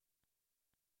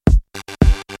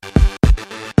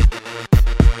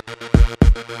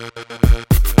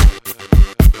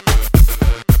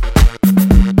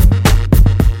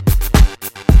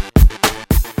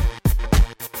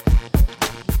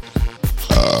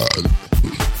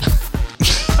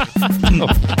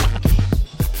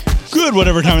Good,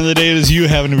 whatever time of the day it is you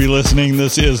happen to be listening.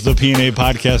 This is the P&A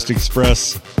Podcast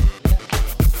Express.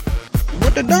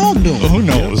 What the dog doing? Who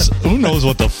knows? Who knows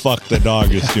what the fuck the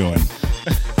dog is doing?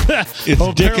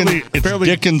 It's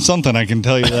dickin' something, I can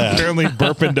tell you that. Apparently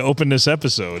burping to open this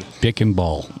episode. Dick and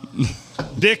ball.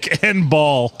 Dick and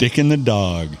ball. Dick and the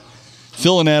dog.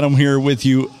 Phil and Adam here with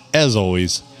you, as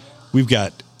always. We've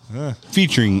got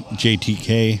featuring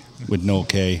JTK with no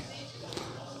K.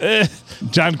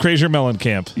 John Crazier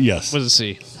Mellencamp. Yes. What does it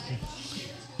see?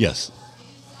 Yes.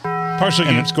 Partial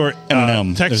game score.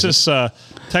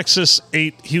 Texas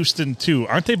 8, Houston 2.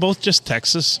 Aren't they both just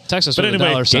Texas? Texas But with anyway,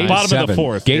 a dollar sign. bottom of the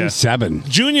fourth. Game 7.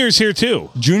 Junior's here too.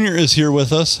 Junior is here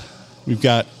with us. We've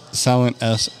got Silent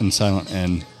S and Silent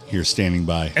N here standing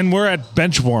by. And we're at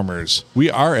Bench Warmers. We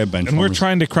are at Bench And we're Warmers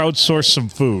trying to crowdsource some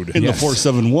food. in the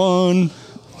 471.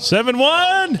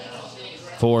 7-1.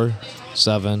 4,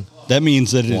 7. That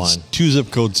means that it's 1. 2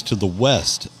 zip codes to the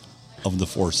west of the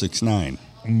 469.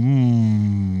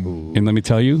 And let me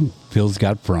tell you, Phil's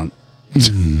got front.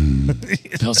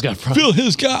 Phil's got front. Phil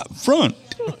has got front.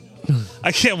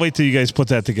 I can't wait till you guys put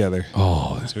that together.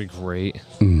 Oh, It's going to be great.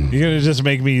 You're going to just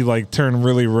make me like turn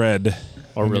really red.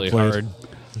 Or when really you play it. hard.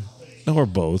 Or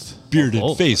both. Bearded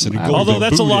Oh. face and a golden Although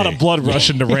that's a lot booty. of blood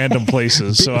rushing to random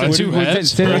places. So The two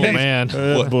heads? say Oh, that again. man.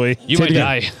 Oh, boy. You might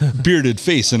die. Bearded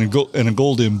face and a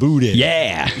golden booty.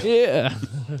 yeah. Yeah.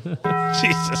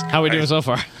 Jesus. How are we doing so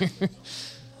far?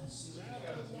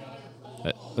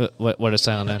 What is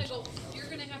Silent N? You're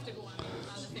gonna have to go on the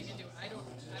thing and do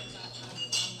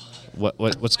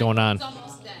it. What's going on? It's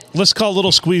almost dead. Let's call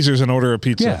Little Squeezers and order a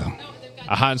pizza. Yeah.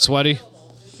 A hot and sweaty?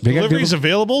 They got Delivery's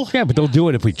available? Yeah, but they'll do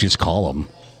it if we just call them.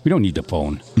 We don't need the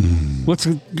phone. Let's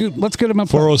get them up.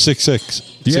 4066.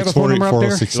 Do you have a phone number up there?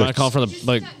 You want to call from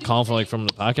from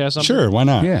the podcast number? Sure, why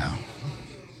not? Yeah.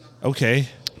 Okay.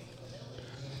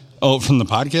 Oh, from the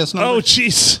podcast number? Oh,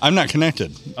 jeez. I'm not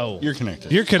connected. Oh. You're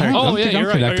connected. You're connected. Oh, I don't yeah, think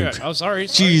you're I'm right. connected. Oh, sorry.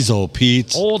 Jeez, old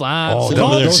Pete. Hold on. Oh, Sit Call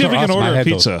over up there. and see if we can awesome. order I a had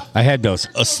pizza. those. I had those.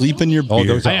 Asleep in your Oh, beard.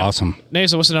 those are I am. awesome.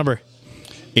 Nasa, what's the number?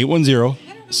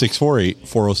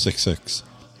 810-648-4066.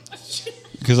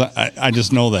 Because I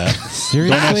just know that.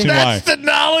 Seriously? Don't ask me why. That's the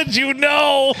knowledge you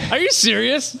know. Are you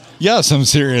serious? Yes, I'm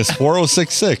serious.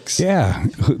 4066. Yeah.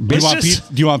 Do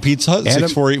you want Pizza Hut? Adam-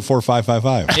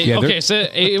 648-4555. Yeah, Okay, so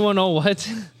 810 what?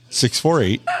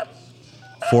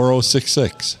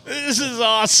 648-4066. This is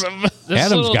awesome. This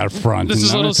Adam's little- got front. This and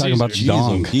is I'm Little not talking about Caesar. Jeez,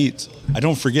 dong. old Pete. I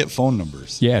don't forget phone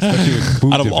numbers. Yeah, especially with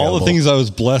food Out of all the available. things I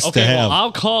was blessed Okay, to have, well,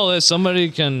 I'll call it.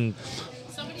 Somebody can...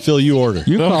 Phil, you order.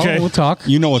 You call, Okay. we'll talk.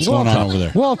 You know what's We'll going on talk. over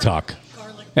there. We'll talk.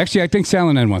 Actually, I think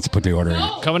Silent N wants to put the order in.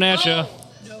 Coming at you.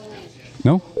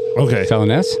 No? Okay.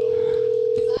 Silent S?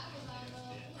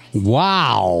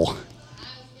 Wow.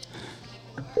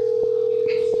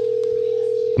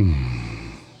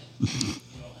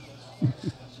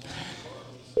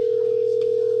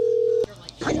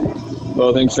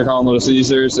 Well, thanks for calling Little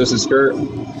Caesars. This is Kurt.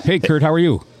 Hey, Kurt, how are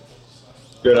you?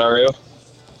 Good, how are you?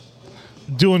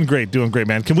 Doing great,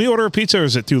 man. Can we order a pizza or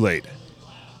is it too late?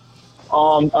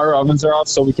 Our ovens are off,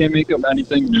 so we can't make up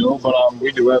anything new, but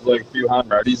we do have like a few hot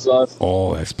and ready's left.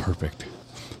 Oh, that's perfect.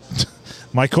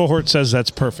 My cohort says that's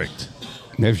perfect.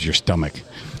 There's your stomach.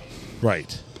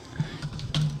 Right.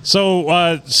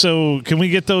 So can we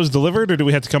get those delivered or do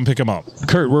we have to come pick them up?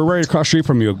 Kurt, we're right across the street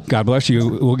from you. God bless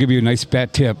you. We'll give you a nice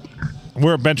fat tip.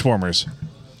 We're at Bench Warmers.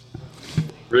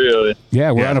 Really?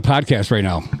 Yeah, we're Yeah. on a podcast right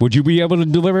now. Would you be able to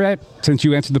deliver that since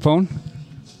you answered the phone?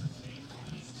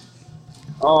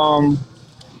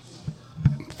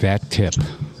 Fat tip.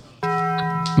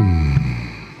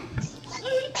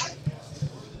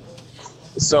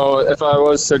 So if I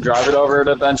was to drive it over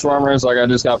to Benchwarmers, like I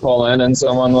just got pull in and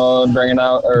someone will bring it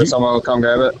out, or someone will come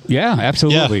grab it? Yeah,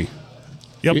 absolutely.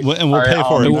 Yep. And we'll All right, pay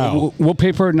for it And now. we'll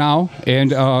pay for it now,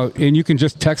 and you can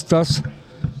just text us,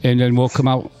 and then we'll come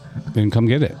out and come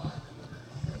get it.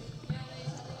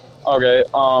 Okay,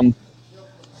 I'll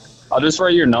just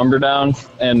write your number down,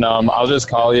 and I'll just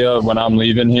call you when I'm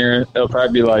leaving here. It'll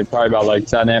probably be about like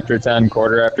 10 after 10,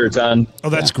 quarter after 10. Oh,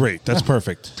 that's great. That's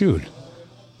perfect. Dude,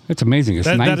 that's amazing. It's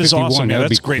That is 9:51. awesome. Yeah, That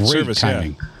would that's be great service, yeah.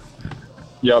 timing.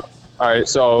 Yep. All right,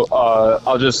 so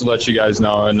I'll just let you guys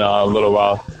know in a little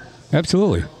while.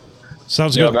 Absolutely.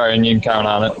 Sounds Yep, good. all right, and you can count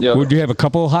on it. Yep. Would you have a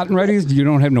couple of hot and readies? You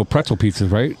don't have no pretzel pizzas,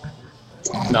 right?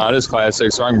 No, it is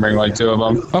classic, so I can bring like 2 of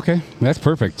them. Okay, that's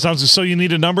perfect. Sounds so you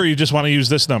need a number or you just want to use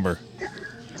this number?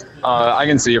 I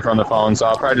can see you from the phone, so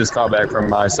I'll probably just call back from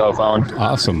my cell phone.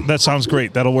 Awesome. That sounds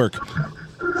great. That'll work.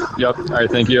 Yep. All right,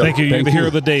 thank you. Thank you. You're Thank the you. hero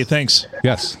of the day. Thanks.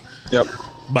 Yes. Yep.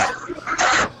 Bye.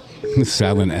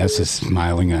 Silent S is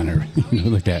smiling on her. You know,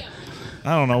 like that.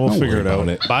 I don't know. We'll Don't figure worry it out.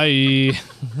 about Bye.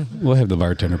 We'll have the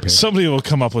bartender pay. Somebody will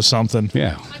come up with something.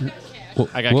 Yeah.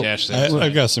 I got cash there.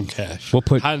 I've got some cash. We'll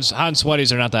put. Hot and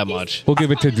sweaties are not that much. We'll give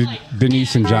it to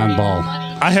Denise and John Ball.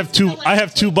 I have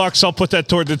 $2. I'll put that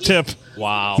toward the tip.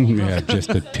 Wow. Yeah, just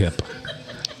a tip.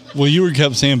 Well, you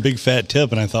kept saying big fat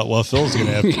tip, and I thought, well, Phil's going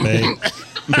to have to pay.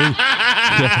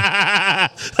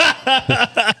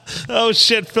 Oh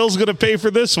shit! Phil's gonna pay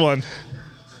for this one.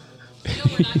 No,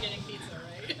 we're not getting pizza,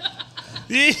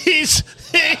 right? He's.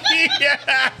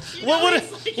 Yeah.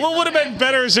 What would have been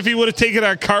better is if he would have taken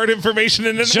our card information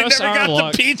and then we Just never our got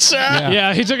luck. the pizza.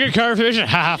 Yeah, he took a car information.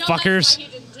 Ha No, fuckers. He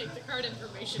didn't take the card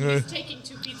information. He's taking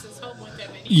 2 pizzas home with him,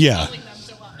 and he's Yeah. selling them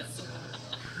to us.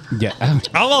 Yeah.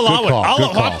 I'll allow Good it. call, good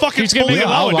I'll call. fucking He's gonna fully be-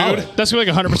 allow I'll allow it, dude. it. That's gonna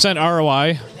be like 100%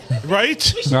 ROI.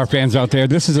 Right, Our fans out there,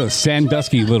 this is a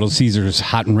Sandusky Little Caesars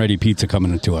hot and ready pizza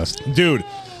coming to us. dude.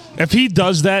 If he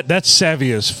does that, that's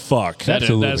savvy as fuck. That's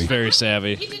Absolutely. very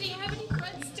savvy. Did he have any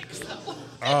breadsticks, though?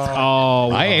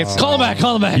 Oh, I asked. call him back.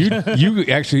 Call him back. You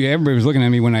actually, everybody was looking at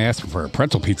me when I asked for a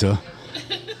pretzel pizza.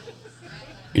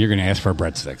 You're going to ask for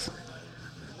breadsticks.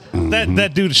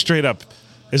 That dude straight up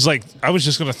is like, I was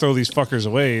just gonna throw these fuckers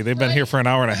away. They've been here for an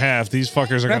hour and a half. These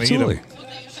fuckers are gonna eat Absolutely. them,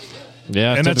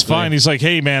 Yeah, and that's typically. fine. He's like,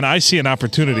 hey man, I see an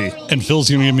opportunity. And Phil's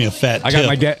going to give me a fat I tip. got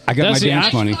my I got my That's the dance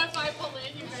action- money. If I pull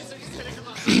in, you guys are just going to come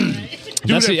up to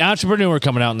me. That's the entrepreneur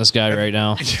coming out in this guy right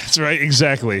now. That's right,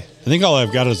 exactly. I think all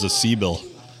I've got is a C-bill.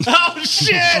 Oh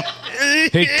shit!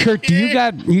 Hey Kurt, do you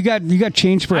got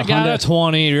change for I a got Honda? a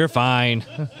 20. You're fine.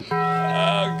 Oh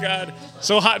god.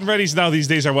 So hot and ready's now these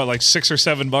days are what, like $6 or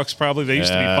 $7 probably. They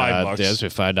used to be $5. Yeah, it's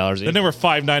 $5 Then each. they were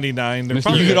 $5.99. They're Mr.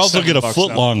 probably You could like also get a $7 foot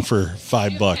now. long for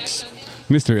 $5. Mr.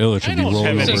 Illich would be don't rolling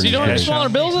have over any So in you don't have cash. smaller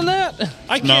bills than that?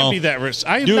 I can't No. be that.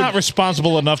 I am Dude. not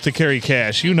responsible enough to carry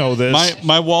cash. You know this.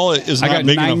 My wallet is I not got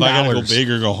big enough. I got to go $9. big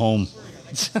or go home.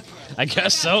 I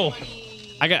guess so.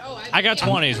 I got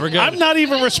 20s. We're good. I'm not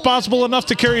even responsible enough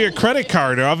to carry a credit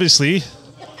card. Obviously,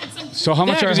 So how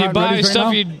Yeah, much are because hot you and buy ready's right stuff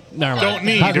now? you never mind. don't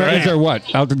need. Hot and ready's Right? are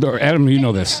what? Out the door. Adam, you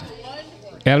know this.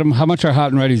 Adam, how much are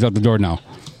hot and ready's out the door now?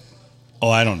 Oh,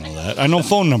 I don't know that. I know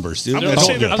phone numbers, dude. I'm I gonna told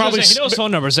say you. they're I was probably gonna say, he knows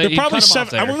phone numbers. They're You probably cut 'em off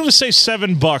seven. I'm there. going to say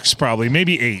 $7, probably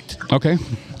maybe $8. Okay.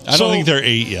 I So- don't think they're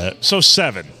 8 yet. So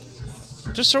 7.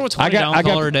 Just throw a 20 down,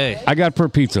 call her a day. I got per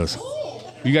pizzas.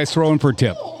 You guys throw in per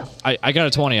tip. All I got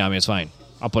a 20 on me. It's fine.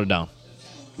 I'll put it down.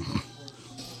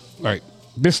 right.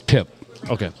 This tip.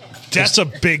 Okay. That's a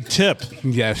big tip.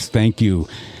 Yes, thank you.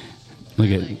 Look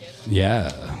at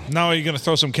yeah. Now are you going to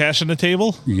throw some cash on the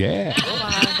table? Yeah.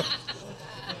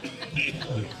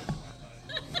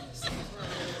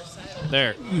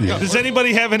 There. Does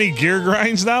anybody have any gear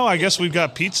grinds now? I guess we've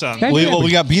got pizza on. Hey. Well,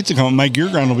 we got pizza coming. My gear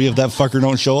grind will be if that fucker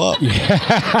don't show up.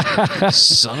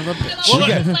 Son of a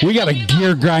bitch. We got a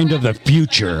gear grind of the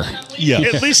future. Yeah,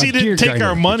 At least he A gear didn't take grinder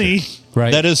our money.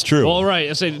 Right. that is true. Well, right.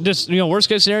 I say this. Worst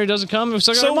case scenario doesn't come. We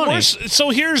still got our money.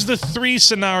 So here's the 3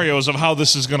 scenarios of how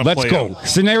this is going to Let's play go. out.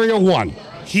 Scenario 1.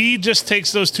 He just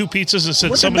takes those 2 pizzas and said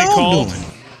What the somebody dog called. doing?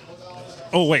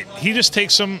 Oh wait, he just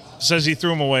takes them, says he threw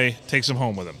them away, takes them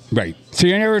home with him. Right.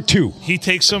 Scenario 2. He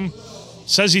takes them,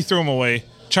 says he threw them away,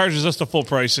 charges us the full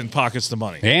price, and pockets the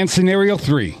money. And scenario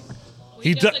 3.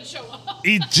 He do- doesn't show up.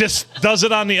 He just does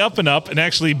it on the up and up and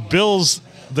actually bills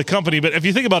the company. But if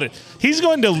you think about it, he's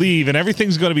going to leave and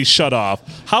everything's going to be shut off.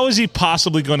 How is he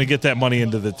possibly going to get that money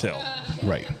into the till?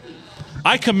 Right.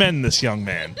 I commend this young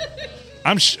man.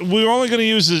 We're only going to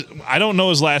use his. I don't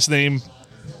know his last name.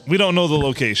 We don't know the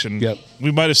location. Yep.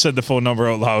 We might have said the phone number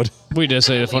out loud. We did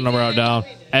say the phone number out down.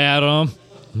 Adam.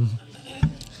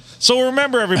 So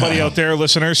remember, everybody out there,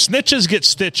 listeners, snitches get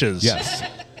stitches. Yes.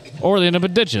 Or they end up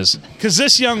in ditches. Because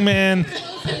this young man.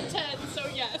 So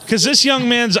yes. Because this young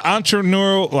man's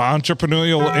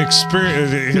entrepreneurial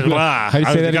experience. How do you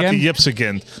say I that got again? the yips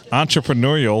again.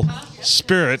 Entrepreneurial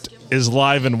spirit is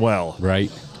live and well.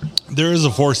 Right. There is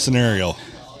a fourth scenario.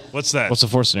 What's that? What's the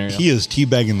fourth scenario? He is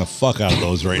teabagging the fuck out of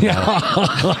those right now.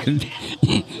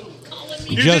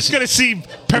 You're just going to see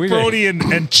pepperoni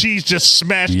and cheese just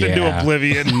smashed into Yeah.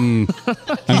 oblivion. He's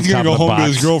top gonna go of the home to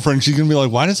his box. girlfriend. She's gonna be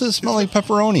like, "Why does it smell like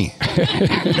pepperoni?"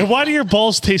 And why do your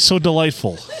balls taste so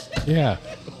delightful? Yeah.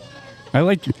 I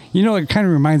like, it kind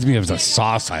of reminds me of the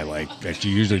sauce I like that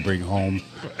you usually bring home.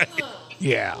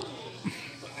 Yeah.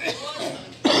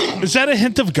 Is that a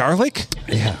hint of garlic?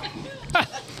 Yeah.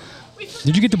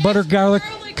 Did you get the butter garlic?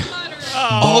 Garlic butter.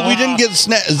 Oh, we didn't get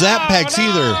Zap packs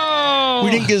either.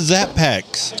 We didn't get Zap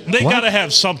packs. They What? got to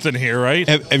have something here, right?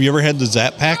 Have you ever had the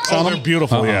Zap packs Oh, on they're them?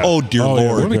 beautiful, yeah. Oh dear What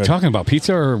are lord! we talking about?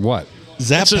 Pizza or what?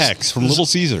 Zap It's just- packs from Little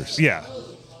Caesars. Yeah.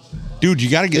 Dude, you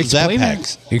got to get Zap Explain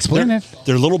Packs. it. Explain they're, it.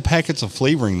 They're little packets of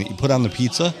flavoring that you put on the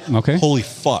pizza. Okay. Holy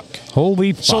fuck.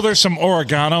 Holy fuck. So there's some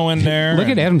oregano in there. Look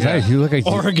at Adam's eyes. You look like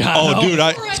Oregano. Oh, dude,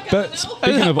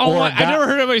 Speaking of I never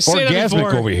heard anybody say that orgasmic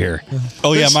before. over here.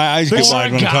 oh yeah, my eyes get there's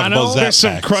wide when I talk oregano. about Zap There's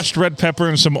some Packs. crushed red pepper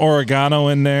and some oregano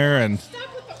in there, and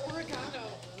Stop with the oregano.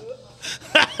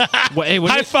 Wait, hey,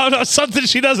 what I do found out something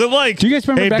she doesn't like. Do you guys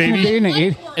remember Hey, back baby. in the day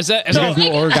in the 80s? is that You guys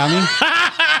know origami?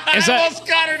 is that almost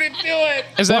got her to do it.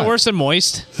 is that worse than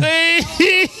moist?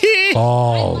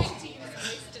 Oh.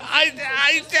 I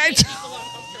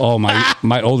Oh,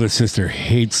 my oldest sister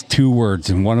hates 2 words,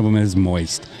 and one of them is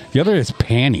moist. The other is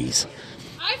panties.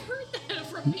 I've heard that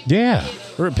from people. Yeah.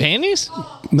 Were it panties?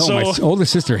 No, So- my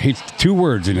oldest sister hates 2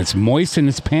 words, and it's moist and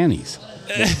it's panties.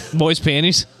 Moist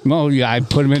panties? Well, yeah, I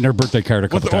put them in her birthday card a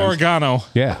with couple the times. oregano,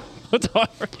 Yeah. What the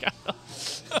oregano?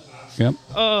 Yep.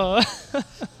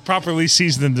 properly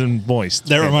seasoned and moist.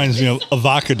 That reminds me of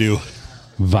avocado.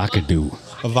 Vacadoo.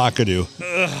 Avocado.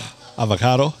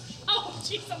 Avocado. Oh,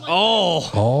 jeez. I'm like, Oh.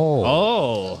 Oh.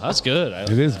 Oh, that's good. I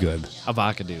It is good.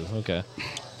 avocado. Okay.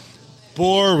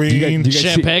 Boring. Do you guys see,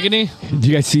 Champagne? do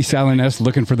you guys see Silent S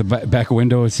looking for the back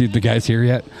window and see if the guy's here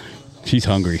yet? She's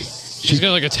hungry. She's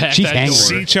gonna like attack she's that angry. door.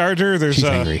 C charger. There's She's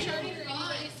a. angry.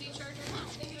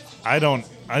 I don't.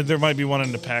 There might be one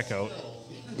in the pack out.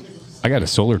 I got a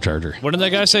solar charger. What did that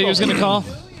guy say he was gonna call?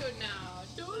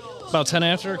 About 10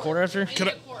 after, quarter after?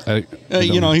 I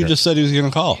You don't know, he care. just said he was going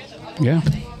to call. Yeah.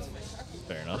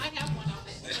 Fair enough.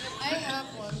 I have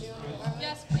one.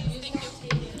 Yes, please. Thank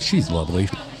you. She's lovely.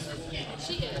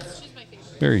 She is. She's my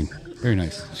favorite. Very, very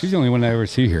nice. She's the only one I ever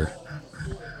see here.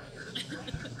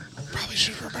 Probably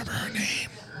should remember her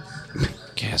name.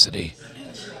 Cassidy.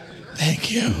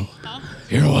 Thank you.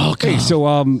 You're welcome. Hey,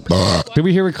 so did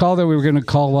we hear a call that we were going to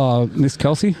call Miss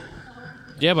Kelsey?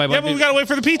 Yeah, but Yeah, but we gotta wait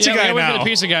for the pizza we guy gotta wait now. for the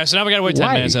pizza guy, so now we gotta wait 10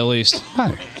 Why? minutes at least. Hi.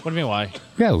 What do you mean, why?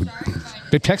 Yeah,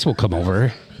 the text will come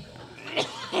over.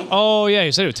 Oh, yeah,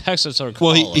 you said he would text us or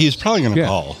Well, call he's probably going to Yeah.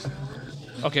 call.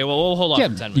 Okay, well, we'll hold off Yeah,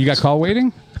 for 10 minutes. you got call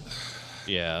waiting?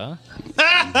 Yeah.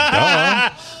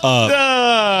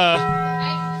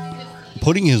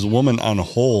 Putting his woman on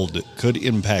hold could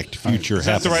impact future Is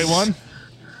that the right one?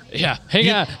 Yeah. Hang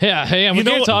on. Yeah, hang on. We you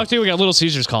know can't what- talk to you. We got Little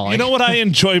Caesars calling. You know what I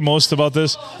enjoy most about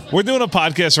this? We're doing a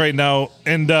podcast right now,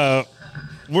 and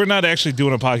we're not actually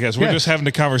doing a podcast. We're Yeah. just having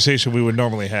the conversation we would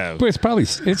normally have. But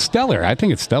it's stellar. I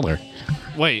think it's stellar.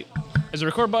 Wait, is the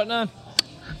record button on?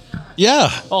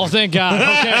 Yeah. Oh, thank God.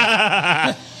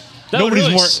 Okay. That would Nobody's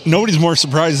really, nobody's more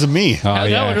surprised than me. Oh,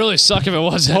 that would really suck if it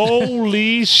wasn't.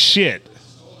 Holy shit.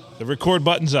 The record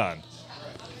button's on.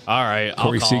 All right, I'll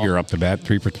Corey call. Seager up to bat,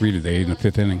 3 for 3 today in the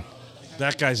 5th inning.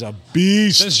 That guy's a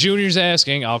beast. Since Junior's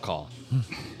asking, I'll call.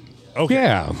 Okay.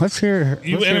 Yeah, let's hear.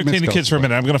 You let's hear entertain Miss the kids Kelsey. for a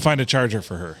minute. I'm going to find a charger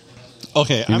for her.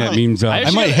 Okay, And that means I I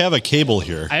actually might gotta- have a cable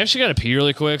here. I actually got to pee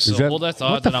really quick, so hold that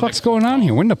thought. what the then fuck's going on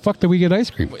here? When the fuck did we get ice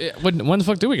cream? When the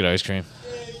fuck do we get ice cream?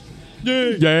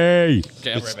 Yay!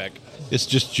 Okay, I'll be right back. It's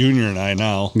just Junior and I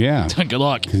now. Yeah, Good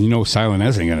luck. because you know Silent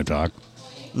S ain't gonna talk.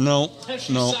 No.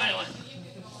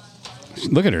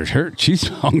 Look at her. She's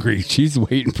hungry. She's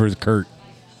waiting for Kurt,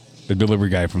 the delivery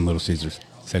guy from Little Caesars,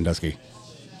 Sandusky.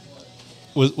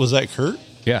 Was that Kurt?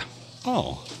 Yeah,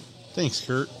 Oh, thanks,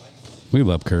 Kurt. we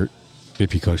love Kurt.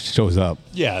 If he shows up,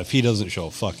 Yeah, if he doesn't show,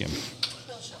 fuck him.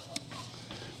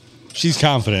 She's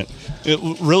confident.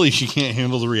 Really, she can't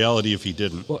handle the reality if he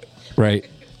didn't. right?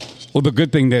 Well, the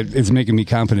good thing that is making me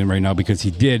confident right now because he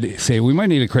did say we might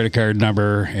need a credit card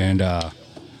number, and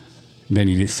then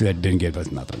he just said didn't give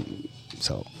us nothing.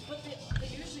 So, But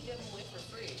they usually give them away for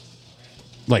free.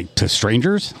 like to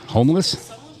strangers, homeless,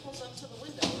 Someone pulls up to the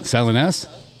window. Silent S,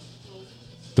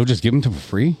 they'll just give them to for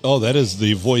free. Oh, that is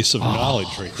the voice of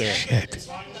knowledge right there. Shit.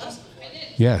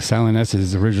 Yeah, Silent S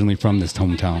is originally from this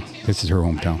hometown. This is her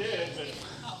hometown.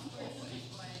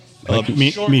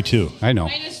 Me too. I know.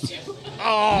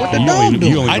 What the dog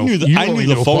doing? I knew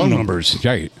the phone numbers.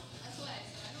 Right.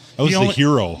 I was He the only-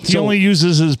 hero. He only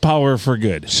uses his power for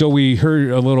good. So we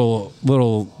heard a little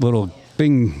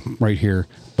thing right here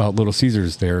about Little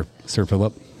Caesars there, Sir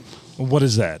Philip. What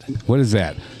is that? What is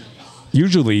that?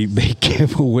 Usually they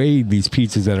give away these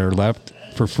pizzas that are left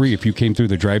for free. If you came through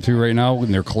the drive-thru right now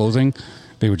and they're closing,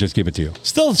 they would just give it to you.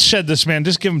 Still shed this man.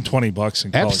 Just give him $20 and call it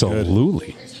good.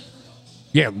 Absolutely.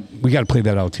 Yeah, we got to play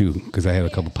that out too because I had a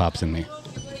couple pops in me.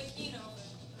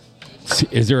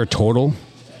 Is there a total,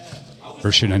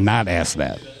 or should I not ask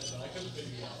that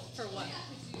For what?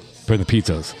 for the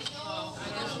pizzas?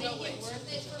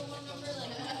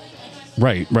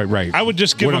 Right. I would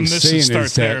just give What him I'm this saying and start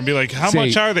is there that- and be like, how say-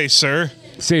 much are they, sir?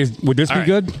 Say, would this be right.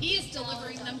 good? He's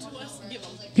delivering them to us. Give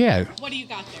them. Yeah. What do you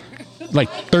got there? like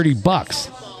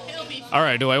 $30. All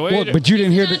right, do I wait? Well, but you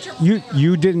didn't hear that.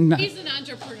 You didn't. He's an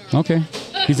entrepreneur. Okay.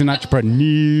 He's an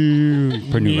entrepreneur.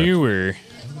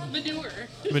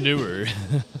 Manure.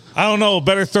 I don't know.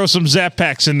 Better throw some Zap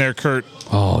Packs in there, Kurt.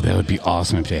 Oh, that would be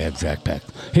awesome if they had Zach Pack.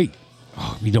 Hey,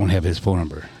 we don't have his phone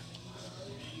number.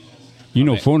 You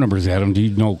know phone numbers, Adam. Do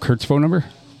you know Kurt's phone number?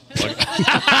 That's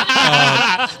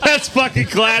fucking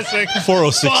classic.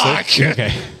 4066.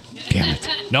 Okay. Damn it.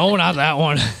 No, not that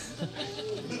one.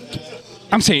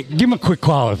 I'm saying, give him a quick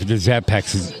call if the Zap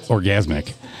Pack's is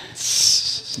orgasmic.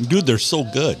 Dude, they're so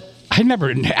good. I've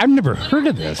never heard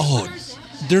of this. Oh,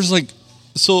 there's like,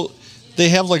 so they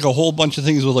have like a whole bunch of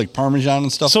things with like Parmesan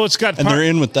and stuff. So it's got and they're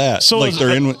in with that. So like they're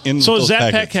in So those Zap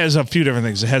Pack packets. has a few different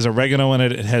things. It has oregano in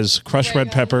it. It has crushed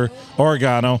red pepper,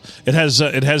 oregano. It has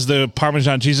the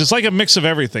Parmesan cheese. It's like a mix of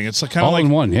everything. It's kind of All like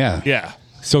in one, yeah. Yeah.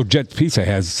 So Jet Pizza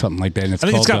has something like that. And I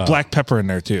think it's got black pepper in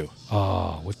there too.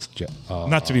 Oh, what's Jet?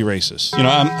 Not to be racist. You know,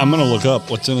 I'm gonna look up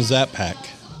what's in a Zap Pack.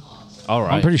 All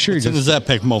right. I'm pretty sure What's in a Zap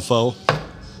Pack, mofo?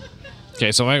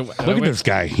 Okay, so Look at this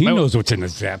guy. He knows what's in the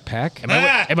Zap Pack. Am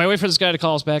I waiting for this guy to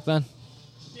call us back then?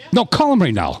 No, call him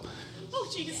right now.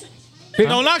 Oh, jeez.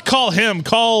 No, not call him.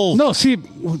 Call No, see,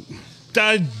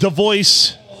 the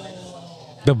voice.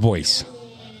 the voice.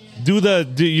 Do your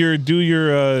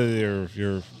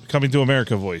Coming to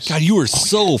America voice. God, you were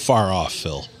so far off,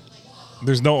 Phil.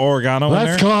 There's no oregano in there.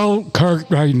 Let's call Kurt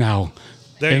right now.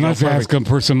 There you And go, let's perfect. ask him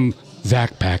for some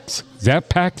Zap Packs. Zap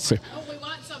Packs? Oh, we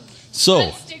want some So-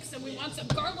 breadsticks and we want some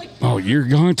garlic. Oh, you're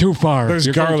going too far. There's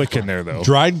You're going garlic too in there though.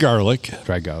 Dried garlic, far.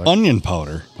 Dried garlic. onion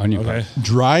powder, Onion Okay. powder.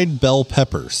 dried bell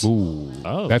peppers, Ooh.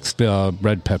 Oh. That's the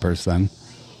red peppers then.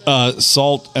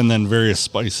 salt, and then various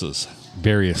spices.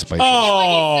 Various spices.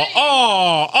 Oh.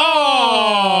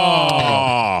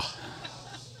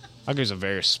 I'll give you some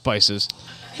various spices.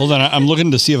 Hold on, I'm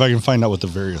looking to see if I can find out what the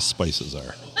various spices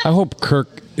are. I hope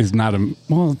Kirk is not a...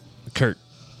 Well, Kurt.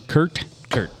 Kurt?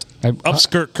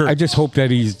 Upskirt Kurt. I just hope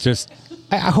that he's just...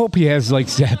 I hope he has, like,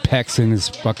 Zap Packs in his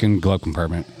fucking glove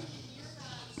compartment.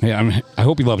 Yeah, I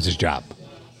hope he loves his job.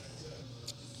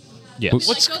 Yes. Like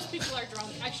those people are drunk.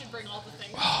 I should bring all the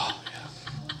things.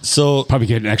 So Probably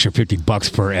get an extra $50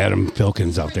 for Adam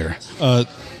Filkins out there.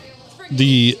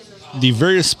 the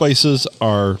various spices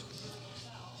are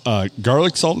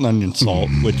garlic, salt, and onion salt,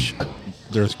 which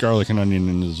there's garlic and onion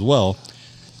in it as well.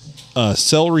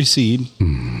 Celery seed.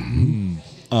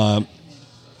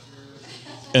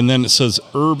 And then it says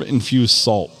herb infused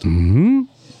salt.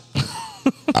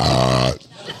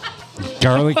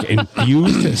 Garlic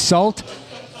infused salt?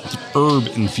 Herb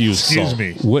infused Excuse salt.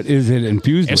 me. What is it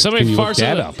infused If with? somebody Can you look farts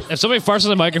that in up? if somebody farts in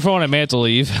the microphone, I may have to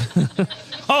leave.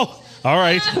 Oh, all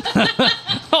right.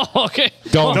 Oh, okay.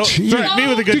 Don't. Don't threaten me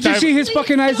with a good Did you time. see his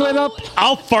fucking eyes lit up?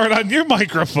 I'll fart on your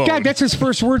microphone. God, that's his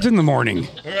first words in the morning.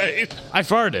 Right. I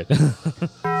farted.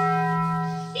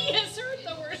 He has heard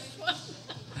the worst one.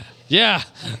 Yeah.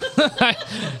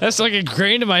 That's like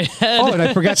ingrained in my head. Oh, and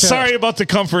I forgot to. Sorry about the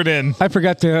comfort in. I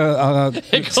forgot to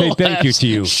It say thank you to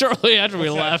you. Shortly after we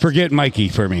left. Forget Mikey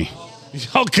for me.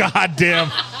 Oh, God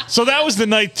damn. So that was the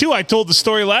night, too. I told the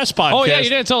story last podcast. Oh, yeah, you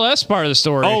didn't tell that part of the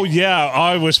story. Oh, yeah.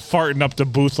 I was farting up the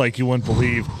booth like you wouldn't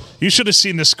believe. You should have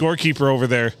seen the scorekeeper over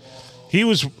there. He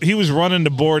was running the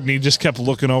board, and he just kept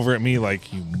looking over at me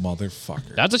like, you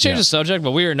motherfucker. Not to change the subject,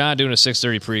 but we are not doing a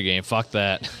 6:30 pregame. Fuck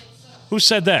that. Who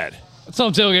said that? That's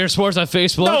on Tailgater Sports on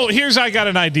Facebook. No, I got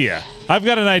an idea. I've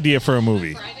got an idea for a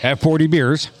movie. Have 40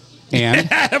 beers. And,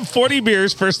 40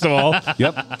 beers, first of all.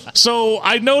 yep. So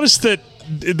I noticed that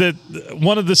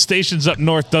one of the stations up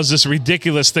north does this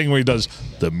ridiculous thing where he does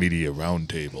the media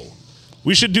roundtable.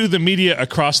 We should do the media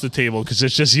across the table because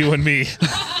it's just you and me.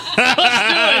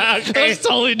 Let's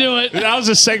totally do it. That was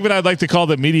a segment I'd like to call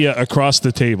the media across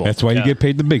the table. That's why you get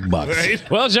paid the big bucks. Right?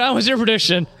 Well, John, what's your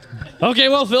prediction? Okay,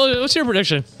 well, Phil, what's your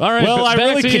prediction? All right, Well, I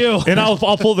back really to you. can't, and I'll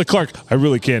pull the Clark. I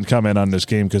really can't comment on this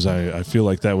game because I feel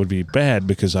like that would be bad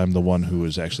because I'm the one who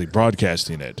is actually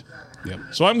broadcasting it. Yep.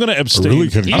 So I'm going to abstain. really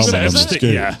couldn't I'm comment gonna on this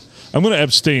game. Yeah, I'm going to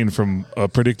abstain from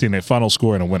predicting a final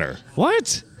score and a winner.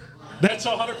 What? That's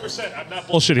 100%. I'm not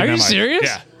bullshitting. Are you am I? serious?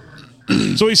 Yeah.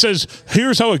 So he says,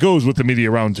 here's how it goes with the media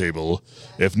roundtable.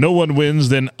 If no one wins,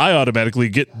 then I automatically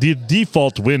get the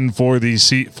default win for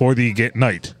the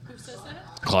night.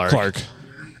 Clark.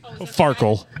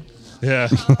 Farkle. Yeah.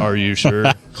 Are you sure?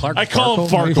 Clark I call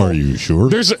him Farkle? Farkle. Are you sure?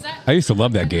 There's I used to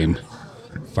love that game.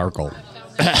 Farkle.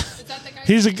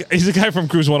 he's a guy from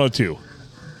Cruise 102.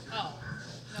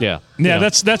 Yeah. Yeah,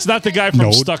 that's not the guy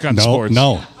from Stuck on Sports.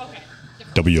 No.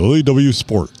 WLEW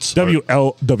Sports.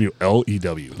 WLEW.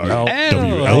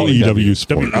 WLEW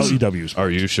Sports. WLEW. Are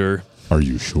you sure? Are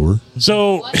you sure?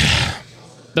 So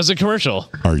That's a commercial.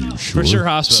 Are you sure? For sure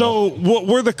hospital. So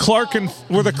where the Clark and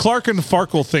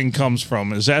Farkle thing comes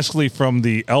from is actually from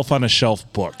the Elf on a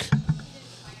Shelf book.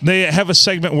 They have a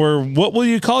segment where, what will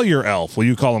you call your elf? Will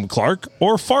you call him Clark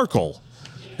or Farkle?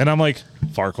 And I'm like,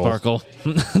 Farkle. Farkle.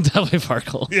 Definitely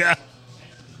Farkle. Yeah.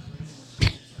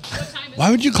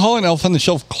 Why would you call an elf on the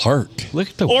shelf Clark? Look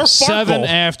at the Or 7 Farkle.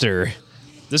 after.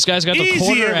 This guy's got the Easy,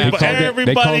 quarter after. They called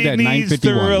everybody that needs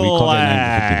to 951. We called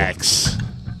that relax.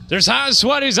 There's hot and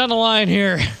sweaties on the line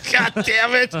here. God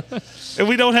damn it. And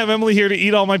we don't have Emily here to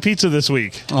eat all my pizza this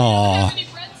week. Aw.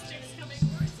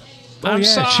 I'm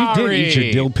sorry. She did eat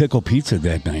your dill pickle pizza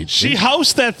that night. She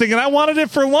housed that thing, and I wanted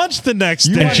it for lunch the next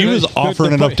day. And she was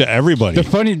offering it up to everybody.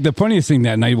 The funniest thing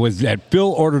that night was that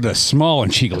Phil ordered a small,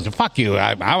 and she goes, "Fuck you!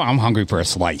 I'm hungry for a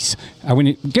slice." I went,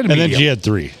 "Get a medium." And then she had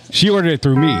 3. She ordered it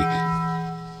through me.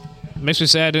 Makes me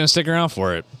sad I didn't stick around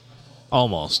for it.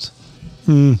 Almost.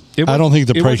 I don't think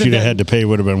the it price wasn't you'd have that- had to pay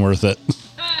would have been worth it.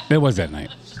 It was that night.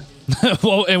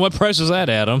 Well, and what price was that,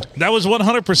 Adam? That was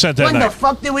 100% that When the night.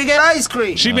 fuck did we get ice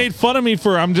cream? She made fun of me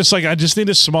for, I'm just like, I just need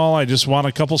a small. I just want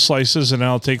a couple slices, and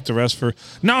I'll take the rest for,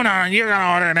 no, you're going to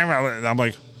order it. And I'm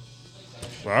like,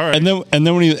 all right. And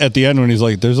then when he at the end when he's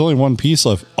like, "There's only one piece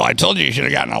left." Oh, I told you should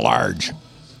have gotten a large.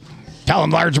 Tell him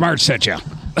Large March sent you.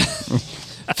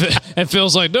 And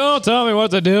Phil's like, don't tell me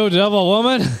what to do, devil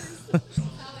woman.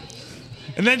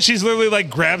 And then she's literally like,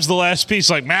 grabs the last piece,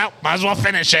 like, might as well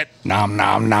finish it. Nom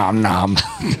nom nom nom.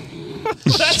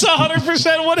 That's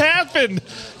 100% what happened.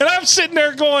 And I'm sitting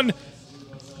there going,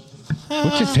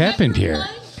 What just happened here?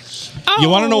 You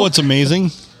want to know what's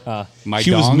amazing? My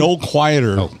She was dong? no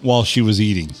quieter while she was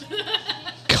eating.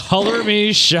 Color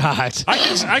me shot.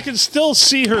 I can still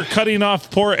see her cutting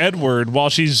off poor Edward while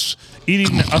she's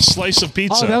eating a slice of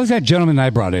pizza. Oh, that was that gentleman I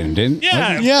brought in, didn't?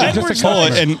 Yeah, Yeah, Edward's oh,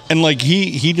 nice. and like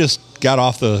he just got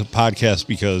off the podcast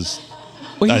because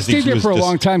Well, I he think stayed he there was for a just-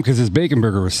 long time because his bacon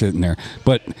burger was sitting there.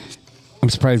 But I'm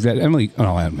surprised that Emily. Oh,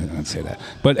 no, I didn't say that.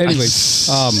 But anyways,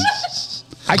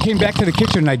 I came back to the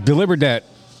kitchen and I delivered that.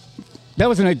 That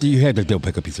was the night that you had the dill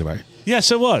pickle pizza, right? Yes,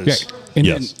 it was. Yeah. And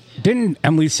Yes. then, didn't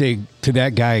Emily say to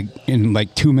that guy in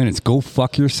like 2 minutes, "Go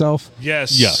fuck yourself"?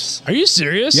 Yes. Yes. Are you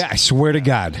serious? Yeah, I swear to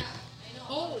God.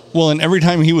 Well, and every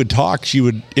time he would talk, she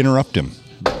would interrupt him.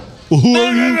 Who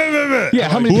are you? Yeah,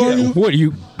 how many? Who are people, you? What are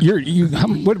you? You're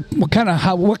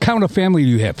what kind of family do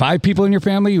you have? 5 people in your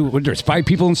family? There's 5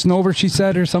 people in Snover, she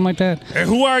said, or something like that. And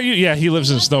who are you? Yeah, he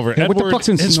lives in Snover. Yeah, what the Edward, fuck's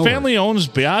in his Snover? family owns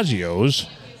Biagio's.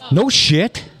 No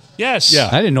shit. Yes. Yeah.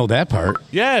 I didn't know that part.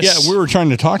 Yes. Yeah, we were trying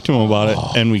to talk to him about it,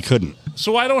 and we couldn't.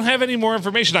 So I don't have any more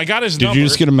information. I got his Did number. you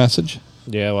just get a message?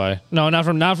 Yeah, why? No, not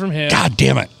from him. God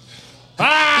damn it!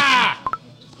 Ah!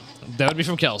 That would be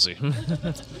from Kelsey.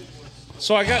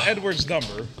 So I got Edward's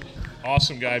number.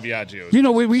 Awesome guy, Biagio's. You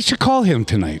know, we should call him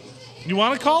tonight. You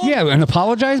want to call him? Yeah, and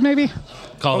apologize maybe.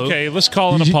 Call who? Okay, let's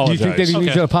call and Do apologize. you think that he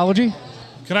needs Okay. an apology?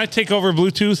 Can I take over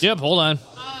Bluetooth? Yep, hold on.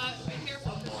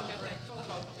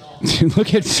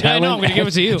 Look at Silent. I know, I'm gonna give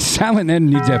it to you. Silent Ed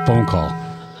needs that phone call.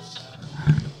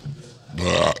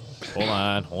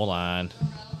 Hold on.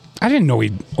 I didn't know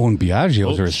he owned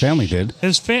Biagio's or his family did.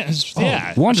 His fans.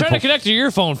 Yeah. I'm Wonderful, trying to connect to your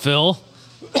phone, Phil.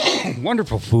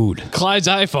 wonderful food. Clyde's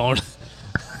iPhone.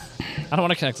 I don't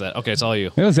want to connect to that. Okay, it's all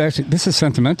you. It was actually. This is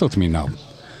sentimental to me now.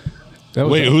 That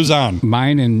was Wait, who's on?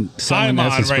 mine and Silent I'm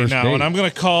on S's right first now, date. and I'm going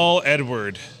to call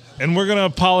Edward, and we're going to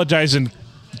apologize and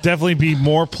definitely be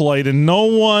more polite, and no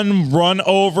one run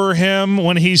over him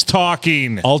when he's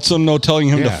talking. Also, no telling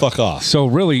him to Yeah. fuck off. So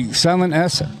really, Silent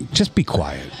S, just be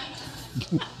quiet,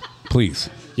 please.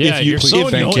 Yeah, If you- you're if so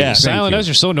you noisy. can. Silent Thank you. as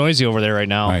you're so noisy over there right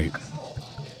now. Right.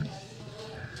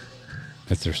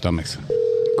 That's their stomachs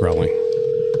growling.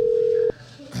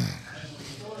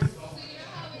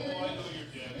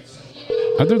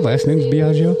 Are their last names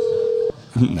Biagio?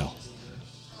 No.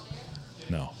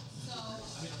 No.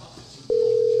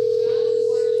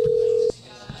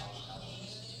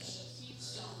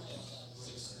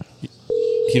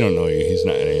 He don't know you. He's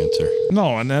not going to answer.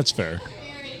 No, and that's fair.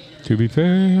 To be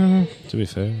fair. To be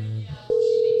fair.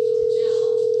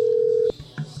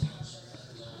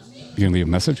 You gonna leave a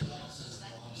message?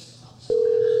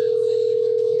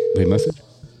 Leave a message?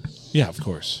 Yeah, of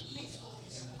course.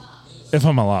 If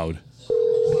I'm allowed.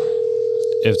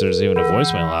 If there's even a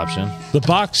voicemail option. The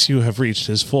box you have reached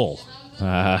is full. Oh,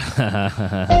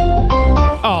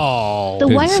 The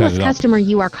Didn't set wireless it up. customer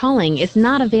you are calling is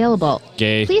not available.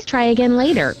 gay. Please try again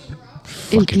later.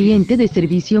 El cliente de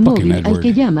servicio Fucking móvil al Edward.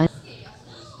 que llama.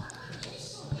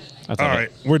 I thought All right,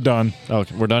 we're done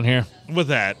Okay, we're done here. with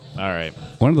that. All right.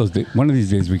 One of these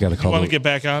days we got to You call want to those, get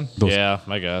back on? those, Yeah,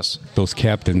 I guess. those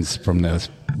captains from the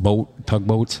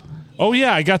tugboats. Oh,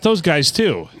 yeah, I got those guys,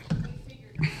 too.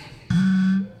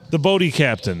 The Bodie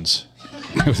captains.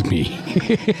 That was me.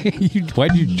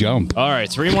 Why'd you jump? All right,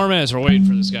 3 more minutes. We're waiting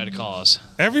for this guy to call us.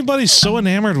 Everybody's so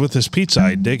enamored with this pizza.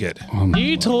 I dig it.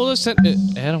 You told us that...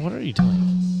 Adam, what are you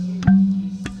doing?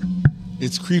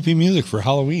 It's creepy music for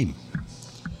Halloween,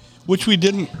 which we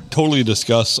didn't totally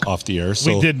discuss off the air.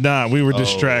 So We did not. We were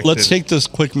distracted. let's take this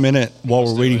quick minute while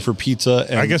we're waiting for pizza.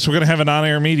 And I guess we're going to have an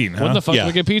on-air meeting, huh? When the fuck Yeah. did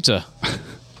we get pizza?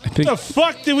 I think the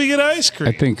fuck did we get ice cream?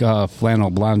 I think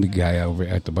flannel blonde guy over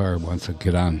at the bar wants to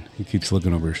get on. He keeps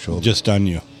looking over his shoulder. just on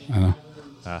you. I know.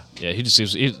 Yeah, he just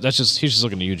seems... he's just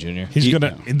looking at you, Junior. He's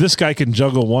gonna. This guy can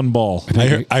juggle one ball.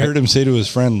 I heard him say to his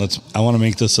friend, I want to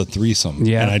make this a threesome.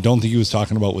 Yeah. And I don't think he was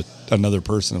talking about with another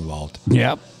person involved.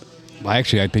 Yep. Well,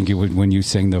 actually, I think it was when you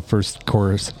sang the first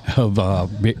chorus of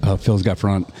Phil's Got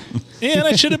Front. And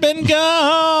I should have been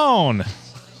gone.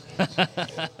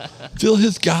 Phil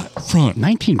has got front.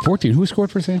 1914. Who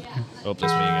scored for St. Oh,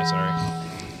 that's me again.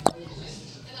 Sorry.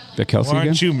 The Kelsey Why again?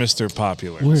 aren't you Mr.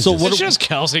 Popular? Where's So this? what It's are- just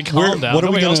Kelsey. Calm down. what are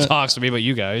we Nobody else gonna- talks to me but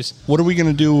you guys. What are we going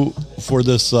to do for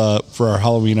this, for our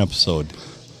Halloween episode?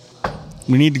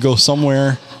 We need to go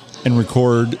somewhere and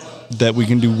record that we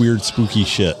can do weird, spooky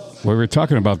shit. We were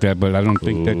talking about that, but I don't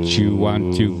think that you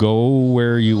want to go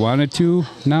where you wanted to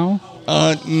now.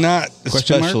 Not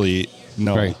Question mark? especially.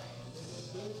 No. Right.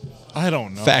 I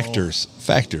don't know.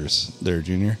 Factors there,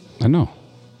 Junior. I know.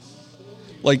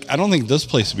 Like, I don't think this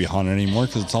place would be haunted anymore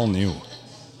because it's all new.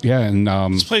 Yeah, and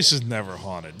This place is never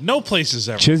haunted. No place is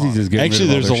ever Chizzy's haunted. is getting Actually,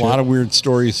 rid of there's all a their lot shit. of weird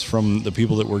stories from the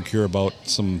people that work here about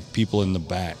some people in the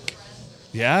back.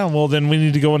 Yeah, well, then we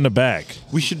need to go in the back.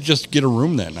 We should just get a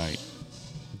room that night.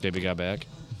 Baby got back.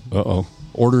 Uh-oh.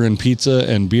 Order in pizza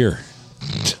and beer.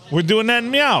 We're doing that in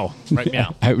Meow. Right,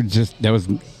 meow. I would just, that was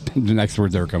the next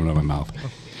words that were coming out of my mouth.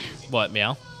 What,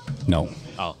 meow? No.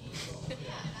 Oh.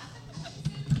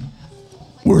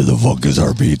 Where the fuck is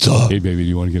our pizza? Hey, baby, do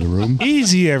you want to get a room?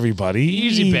 Easy, everybody.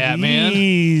 Easy, Batman.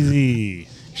 Easy.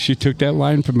 She took that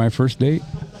line from my first date,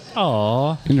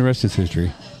 Aw. and the rest is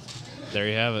history. There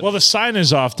you have it. Well, the sign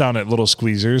is off down at Little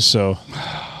Squeezers, so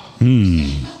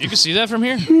you can see that from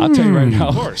here? I'll tell you right now.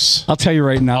 of course. I'll tell you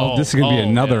right now, Oh, this is going to be oh,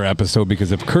 another yeah. episode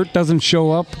because if Kurt doesn't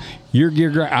show up,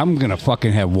 I'm going to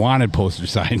fucking have wanted poster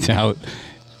signs out.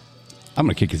 I'm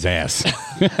going to kick his ass.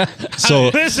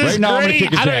 So, This is Right now, I'm gonna great. kick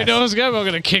his I don't ass. even know this guy, but I'm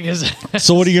going to kick his ass.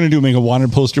 so what are you going to do? Make a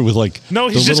wanted poster with like No,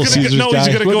 he's the just Little gonna Caesars no. He's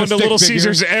guy? gonna With go a into stick Little figure.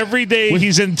 Caesars every day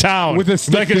he's in town. with a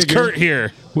stick like it's figure. Kurt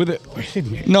here. With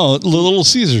it. No, the Little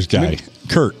Caesars guy.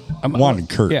 Kurt. Wanted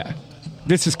Kurt. Yeah.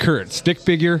 This is Kurt. Stick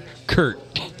figure, Kurt.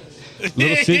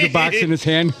 Little cigar box in his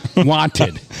hand,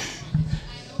 wanted.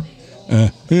 Yeah,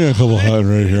 a couple hot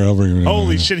right here. I'll bring him in.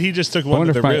 Holy shit! He just took one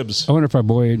of the ribs. I wonder if our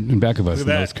boy in back of us Look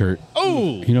at knows that. Kurt.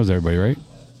 Oh, He knows everybody, right?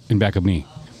 In back of me.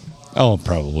 Oh,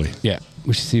 probably. Yeah.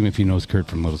 We should see him if he knows Kurt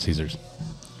from Little Caesars.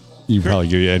 You probably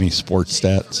give you any sports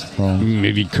stats from.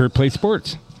 Maybe Kurt played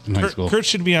sports in high school. Kurt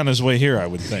should be on his way here, I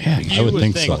would think. Yeah, I would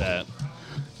think so. that.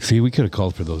 See, we could have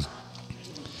called for those.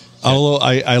 Although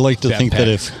I like to That think that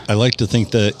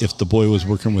pack. if the boy was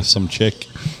working with some chick,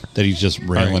 that he's just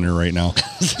railing her right now.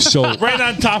 So Right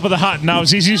on top of the hot knobs.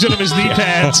 He's using them as knee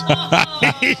pads.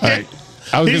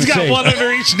 I was He's gonna got say, one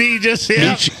under each knee. Just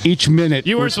yeah. each minute.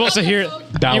 You weren't supposed to hear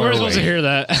Dollar You weren't supposed to away. hear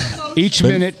that. Each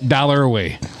minute, $1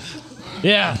 away.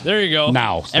 Yeah, there you go.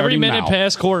 Now, Every starting minute now.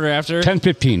 past quarter after.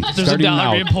 10.15. There's a Starting dollar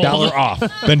now. being pulled. $1 off.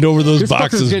 Bend over those This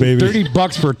boxes, fucker's getting baby.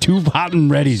 $30 for 2 hot and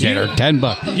readies that are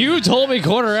 $10. You told me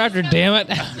quarter after, damn it.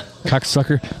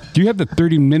 Cocksucker. Do you have the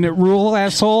 30-minute rule,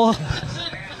 asshole?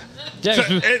 Yeah,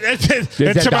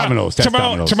 That's Domino's. That's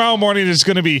Domino's. Tomorrow morning is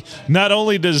going to be not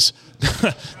only does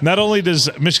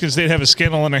Michigan State have a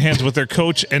scandal on their hands with their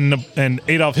coach and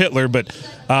Adolf Hitler, but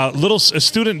a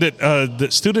student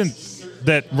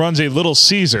that runs a Little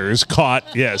Caesars caught.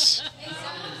 Yes,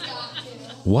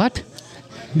 What?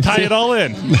 tie it all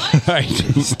in. Right.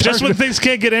 Just when things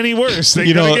can't get any worse, they're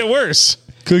You going know- to get worse.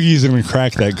 Cookie's gonna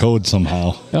crack that code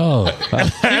somehow. Oh.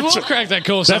 you won't crack that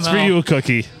code That's for somehow. you,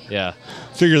 Cookie. Yeah,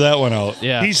 Figure that one out.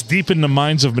 yeah. He's deep in the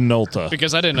minds of Minolta.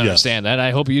 Because I didn't Yes. understand that.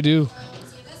 I hope you do.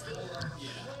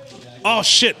 Oh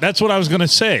shit, that's what I was going to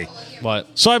say. What?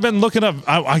 So I've been looking up.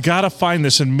 I gotta find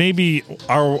this, and maybe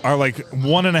our like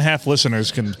 1.5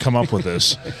 listeners can come up with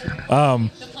this. The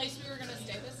place we were going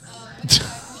to stay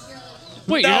this.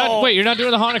 Wait, No. you're not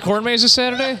doing the haunted corn maze this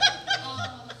Saturday?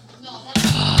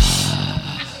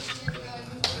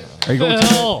 Are you going to,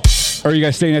 Hell. or are you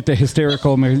guys staying at the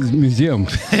Hysterical Museum?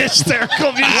 Hysterical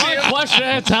One museum. question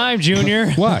at a time,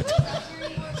 Junior. What?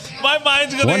 My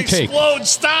mind's gonna One take. explode.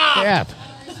 Stop. Yeah.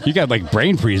 You got like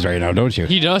brain freeze right now, don't you?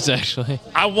 He does, actually.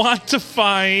 I want to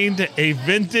find a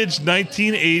vintage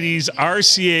 1980s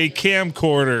RCA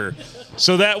camcorder.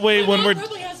 So that way when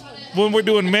we're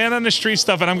doing man on the street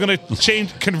stuff, and I'm going to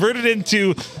convert it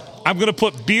into, I'm going to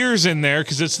put beers in there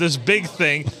because it's this big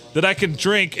thing that I can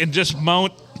drink and just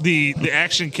mount the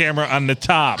action camera on the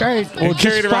top. All right, well, and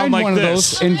carry it just around find like one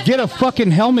this. of those and get a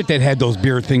fucking helmet that had those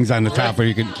beer things on the top where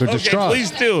you could with the Okay, straws. please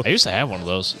do. I used to have one of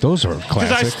those. Those are Because I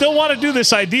classic. still want to do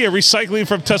this idea, recycling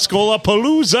from Tuscola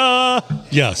Palooza.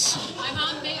 Yes. My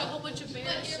mom made a whole bunch of bears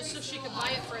just so she could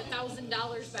buy it for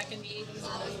 $1,000 back in the 80s and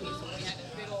 90s when we had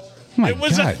a big old. Oh my It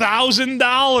was God.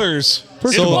 $1,000.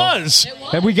 First It of all- was.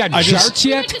 Have we got jarts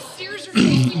We yet? went to Sears or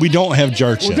something. We don't have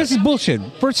jarts Well, yet. this is bullshit.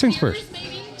 First things first.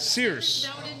 Maybe? Sears.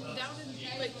 Down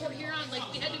in like Port Huron,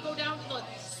 like we had to go down to the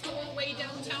store way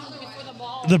downtown before the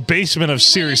mall. The basement of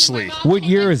Seriously. What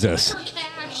year is this? For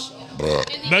cash.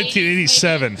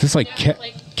 1987. Is this like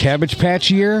Cabbage Patch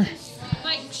year?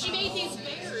 Like she made these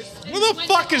bears. and Where we the went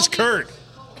fuck to is all Kurt?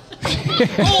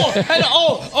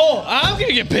 I'm going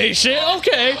to get patient.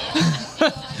 Okay.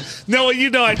 No, you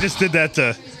know I just did that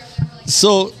to...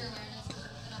 So,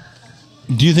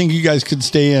 do you think you guys could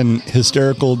stay in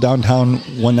hysterical downtown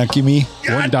Wanakimi?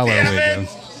 God $1 damn away, it. man.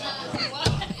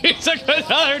 He took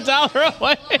another $1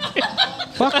 away.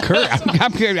 Fuck Kurt.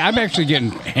 I'm actually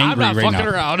getting angry I'm not right fucking now.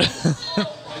 around.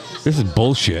 This is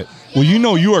bullshit. Well, you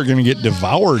know you are going to get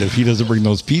devoured if he doesn't bring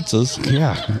those pizzas.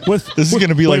 Yeah. This is going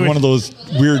to be like wait. one of those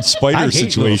weird I spider hate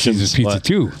Little situations. Caesars pizza but-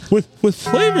 too. With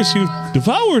flavors you've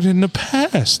devoured in the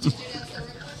past.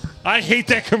 I hate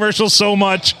that commercial so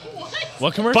much.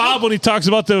 What commercial? Bob, when he talks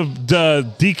about the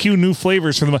DQ new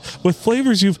flavors for the with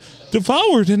flavors you've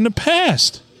devoured in the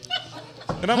past.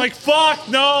 And I'm like, fuck,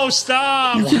 no,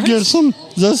 stop. You could get some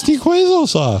zesty queso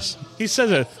sauce. He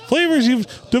says it. Flavors you've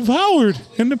devoured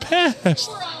in the past.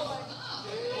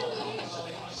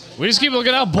 We just keep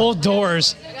looking out both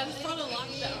doors.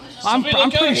 I'm Somebody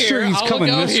look pretty out sure here, he's I'll coming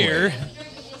look out this here. way.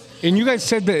 And you guys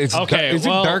said that it's Okay, is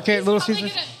well- it dark at Little He's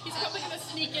Caesars? probably gonna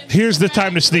sneak in. Here's the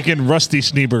time to sneak in. Rusty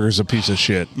Schneeberger's a piece of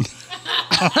shit.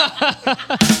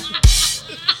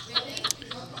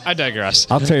 I digress.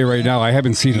 I'll tell you right now, I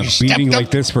haven't seen a beating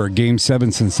like this for a Game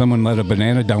 7 since someone let a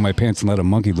banana down my pants and let a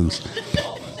monkey loose.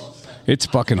 It's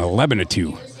fucking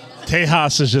 11-2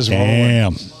 Tejas is just rolling.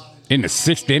 Damn. in the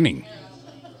 6th inning.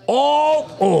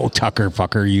 Oh, Tucker,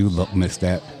 fucker, you missed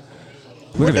that.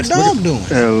 Look at this. Look at-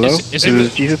 Hello, Is this it-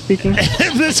 is Jesus speaking.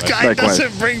 If this guy Likewise.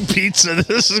 doesn't bring pizza,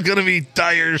 this is going to be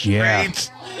dire Yeah. straits.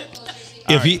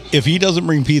 If he doesn't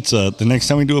bring pizza, the next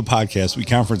time we do a podcast, we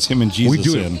conference him and Jesus we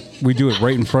do in. it. We do it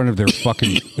right in front of their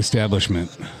fucking establishment.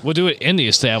 We'll do it in the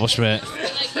establishment. Like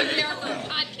here we are for a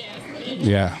podcast.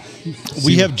 Yeah.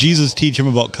 We have Jesus teach him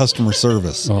about customer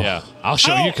service. Oh. Yeah. I'll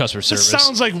show you customer service. This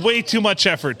sounds like way too much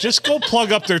effort. Just go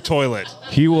plug up their toilet.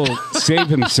 He will save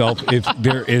himself if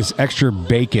there is extra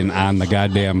bacon on the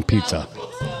goddamn pizza.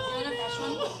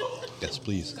 Yes,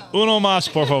 please. Uno más,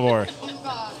 por favor.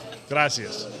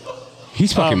 Gracias.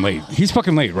 He's fucking late. He's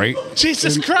fucking late, right?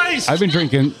 Jesus Christ. I've been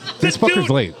drinking. This The fucker's dude-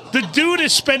 late. The dude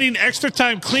is spending extra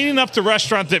time cleaning up the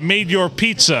restaurant that made your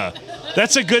pizza.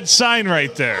 That's a good sign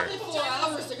right there. 4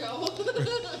 hours ago.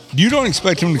 You don't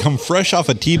expect him to come fresh off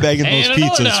a teabagging Hey, those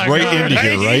another pizzas dog, right right? into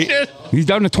here, right? He's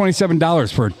down to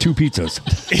 $27 for 2 pizzas.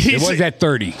 It He's- was at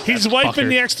 30. He's wiping Fucker.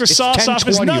 the extra It's sauce off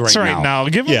his 10.20 nuts right now.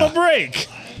 Give him Yeah. a break.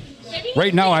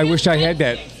 Right now, I wish I had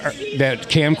that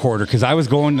camcorder because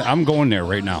I'm going there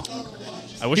right now.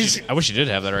 I wish you did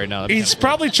have that right now. That'd be He's kinda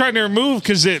probably trying to remove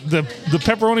because the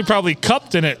pepperoni probably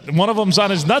cupped in it. One of them's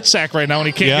on his nutsack right now and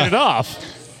he can't Yeah. get it off.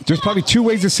 There's probably 2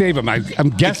 ways to save him. I'm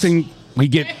guessing we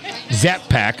get Zap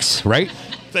Packs, right?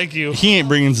 Thank you. He ain't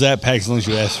bringing Zap Packs unless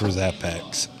you ask for Zap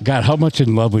Packs. God, how much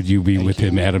in love would you be with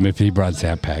him, Adam, if he brought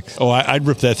Zap Packs? Oh, I'd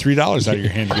rip that $3 out of your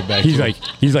hand to get back. He's to like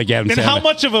him. Adam And Sandler. how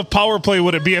much of a power play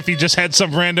would it be if he just had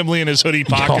some randomly in his hoodie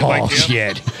pocket Oh like him?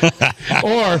 shit!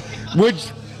 Or would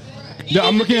no,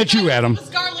 I'm looking at you, Adam.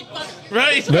 Garlic butter.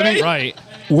 Right? Let me- right? Right.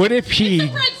 What if he?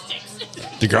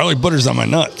 Breadsticks. The garlic butter's on my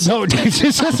nuts. No, just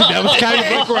listen. That was kind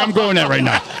of like where I'm going at right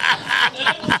now.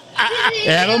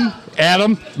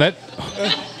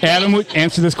 Adam would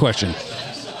answer this question.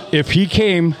 If he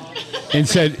came and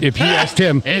said, if you asked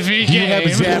him, If he do you have a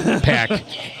came. Zap Pack,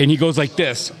 and he goes like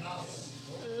this.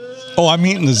 Oh, I'm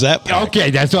eating the Zap Pack.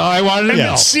 Okay, that's all I wanted to And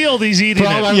know. it's sealed, he's eating For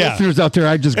all our it. Yeah. listeners out there,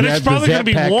 I just And it's grabbed the probably gonna Zap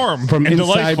be Pack warm from and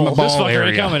inside delightful. my This This ball fucker ain't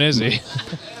area. coming, is he?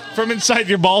 From inside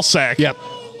your ball sack. Yep.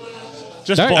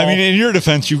 Just All right. ball. I mean, in your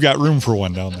defense, you've got room for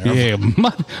one down there. Yeah.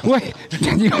 Wait.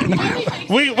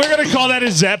 we're going to call that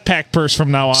his Zap Pack purse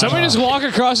from now on. Somebody just walk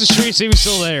across the street, see if he's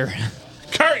still there.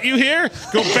 Kurt, you here?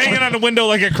 Go banging on the window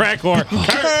like a crack whore.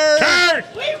 Kurt!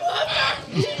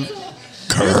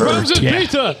 Kurt! Yeah.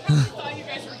 Pizza.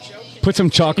 Put some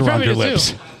chalk around your probably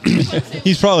lips.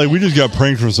 He's probably, we just got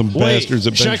pranked from some bastards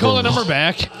at Should I call the Benchmark. number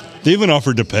back? They even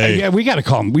offered to pay. Yeah, we got to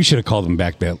call him. We should have called him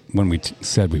back when we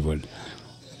said we would.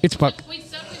 It's about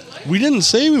We didn't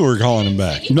say we were calling him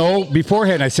back. no.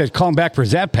 Beforehand, I said call him back for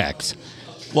Zap Packs.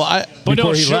 Well, But no,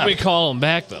 Before he should left. we call him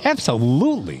back though?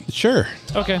 Absolutely. sure.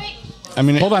 Okay. I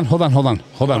mean, Hold on.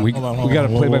 We got a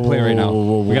play-by-play right now.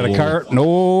 We got a car.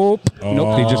 Nope.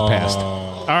 Nope. They just passed.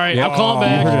 All right, Yep. I'll call him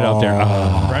You back. heard it out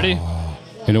there. Ready?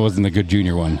 And it wasn't a good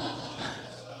junior one.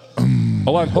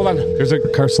 Hold on. There's a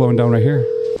car slowing down right here.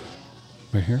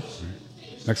 Right here.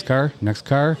 Next car.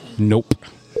 Nope.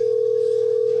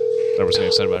 I was getting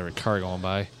excited about every car going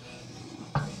by.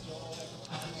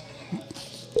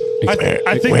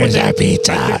 I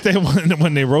think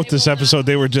when they wrote this episode,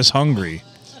 they were just hungry.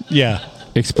 yeah.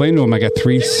 Explain to him I got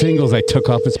 3 singles I took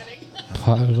off his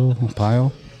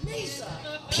pile.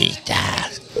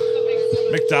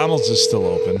 McDonald's is still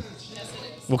open.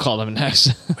 We'll call them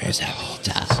next.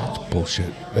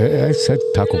 Bullshit. I said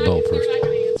Taco Bell first.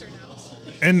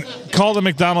 And call the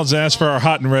McDonald's and ask for our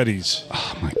hot and readies.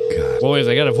 Oh, my God. Well, if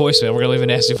they got a voicemail, we're going to leave a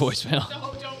nasty voicemail.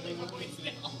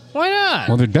 Why not?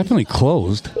 Well, they're definitely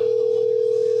closed.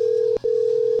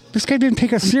 This guy didn't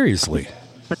take us seriously.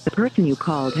 But the person you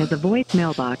called has a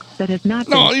voicemail box that has not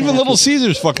been No, set even up Little yet.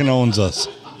 Caesars fucking owns us.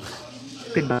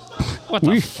 Goodbye. What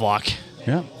the fuck?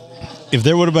 Yeah. If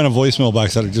there would have been a voicemail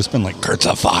box, I'd have just been like, Kurt's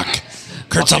a fuck.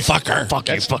 Kurt's a fucker.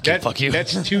 Fuck you.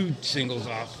 That's 2 singles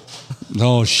off.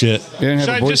 No shit. They didn't have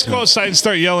Should a I just go voicemail. outside and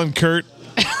start yelling, Kurt?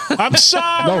 I'm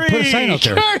sorry. No, put a sign out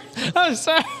there. I'm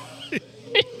sorry.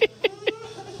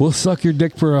 We'll suck your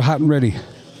dick for a hot and ready.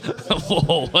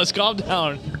 Whoa, let's calm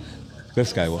down.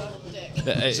 This guy will.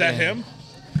 Is that him?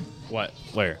 What?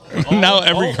 Where? Now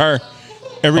every car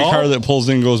that pulls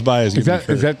in goes by is Is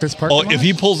that this part? Oh, if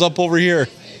he pulls up over here,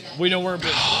 We know we're in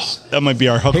business. that might be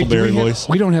our Huckleberry voice.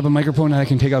 We don't have a microphone that I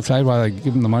can take outside while I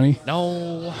give him the money.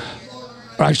 No.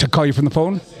 Or I should call you from the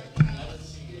phone.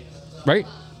 Right?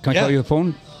 Can I Yeah. call you the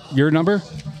phone? Your number?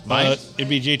 Mine? It'd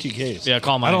be JTK's. Yeah,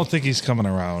 call mine. I don't think he's coming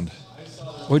around.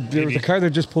 Well, there was a car that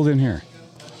just pulled in here.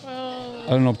 I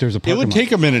don't know if there's a It parking would lot.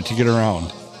 take a minute to get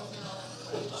around.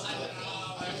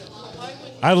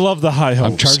 I love the high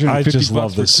hopes. I'm charging I $50 just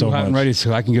love for this 2 so hot and much. ready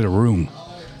so I can get a room.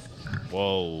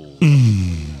 Whoa.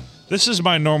 This is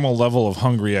my normal level of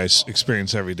hungry I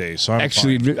experience every day. So I'm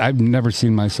Actually, fine. I've never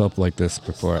seen myself like this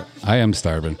before. I am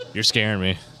starving. You're scaring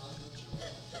me.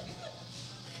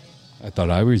 I thought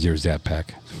I was your Zap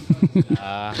Pack.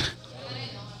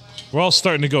 We're all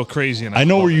starting to go crazy. And I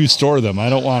know where you store them. I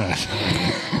don't want it.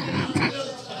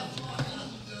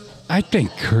 I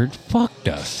think Kurt fucked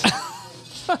us.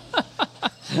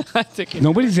 I think it-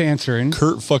 Nobody's answering.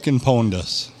 Kurt fucking pwned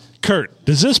us. Kurt,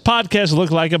 does this podcast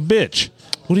look like a bitch?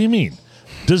 What do you mean?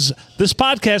 Does this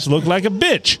podcast look like a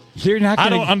bitch? You're not I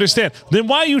gonna- don't understand. Then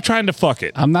why are you trying to fuck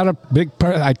it? I'm not a big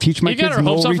part. I teach my You got kids our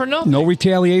hopes up for nothing. no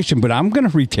retaliation, but I'm going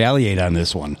to retaliate on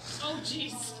this one. Oh,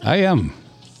 jeez. I am.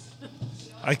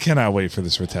 I cannot wait for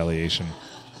this retaliation.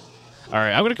 All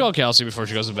right, I'm going to call Kelsey before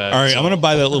she goes to bed. All right, So- I'm going to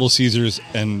buy that Little Caesars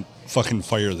and fucking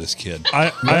fire this kid.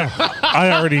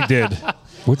 I already did.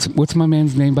 What's my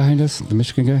man's name behind us? The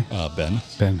Michigan guy? Ben.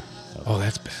 Ben. Oh,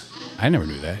 that's Ben. I never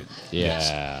knew that.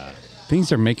 Yeah.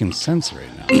 Things are making sense right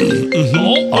now.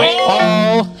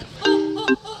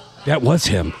 Oh, That was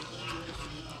him.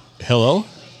 Hello?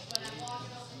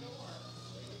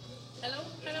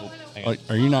 Hello?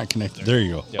 Are you not connected? There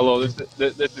you go. Hello,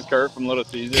 this is Kurt from Little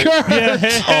Caesars. Yeah,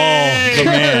 hey, The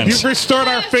man. You've restored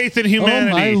our faith in Oh,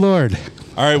 humanity. my Lord.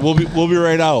 All right, we'll be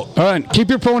right out. All right, keep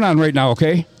your phone on right now,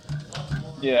 okay?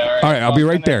 Yeah, All right, I'll be I'm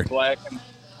right sitting in there. Black and,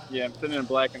 yeah, I'm sitting in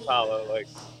black and Impala. Like,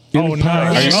 Oh,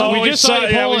 nice. Oh, Oh, we just saw you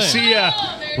yeah, pull we in. see ya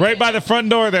right by the front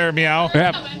door there, Meow.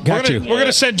 Yep, got we're you. gonna, We're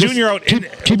gonna send Junior out.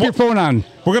 Keep your phone on.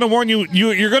 We're gonna warn you.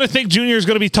 You're gonna think Junior is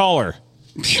gonna be taller.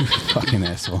 You fucking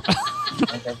asshole.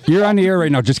 You're on the air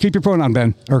right now. Just keep your phone on,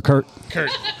 Ben. Or Kurt.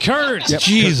 Kurt.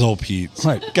 Jeez, oh Pete.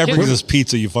 Right. Guy brings us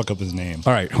pizza, you fuck up his name.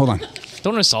 All right, hold on.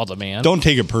 Don't insult a man. Don't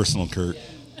take it personal, Kurt.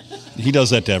 He does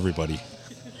that to everybody.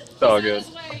 it's all good.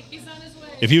 He's on his way.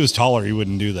 If he was taller, he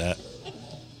wouldn't do that.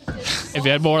 If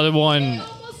you had more than one,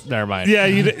 never mind.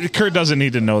 Yeah, Kurt doesn't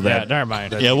need to know Yeah, that. never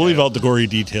mind. Yeah, we'll leave out the gory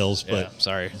details, Yeah, but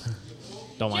sorry.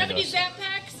 Don't Do you have mind any us. Zap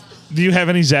Packs? Do you have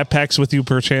any Zap Packs with you,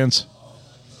 perchance?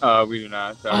 We do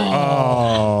not. Sorry.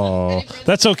 Oh,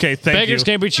 that's okay. Thank Beggars you.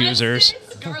 can't be choosers.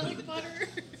 Garlic butter.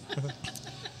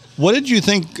 what did you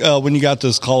think when you got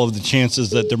this call of the chances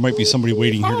that there might be somebody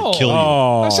waiting here to kill you?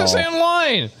 Oh, Let's just say in line.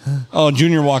 line. Oh,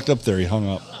 Junior walked up there. He hung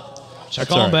up. Should I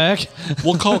call him back?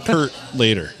 We'll call Kurt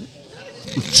later.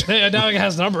 Now he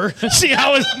has his number. See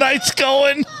how his night's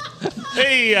going?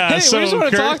 Hey, Hey, so we just want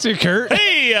to Kurt- talk to you, Kurt.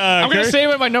 Hey, I'm going to Kurt.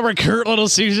 save my number, Kurt Little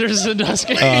Caesars in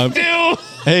Sandusky.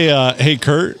 Hey,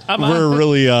 Kurt. I'm on.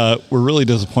 We're really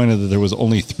disappointed that there was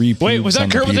only 3 pubes. Wait, was that on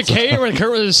Kurt the with a pizza. K or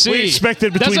Kurt with a C? We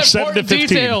expected between That's 7 to important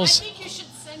 15. I details. think you should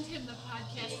send him the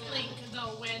podcast link,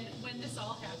 though, when this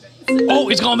all happens. Oh,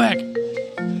 he's calling back.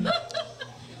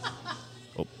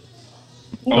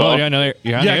 Oh, yeah, no,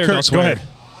 you're on the air, don't Kurt, swear. go ahead.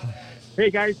 Hey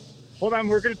guys, hold on.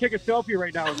 We're gonna take a selfie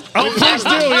right now. Oh, please do,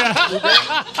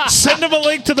 yeah. Send him a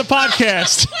link to the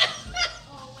podcast.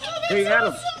 Hey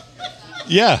Adam,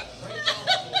 Yeah.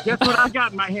 guess what I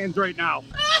got in my hands right now?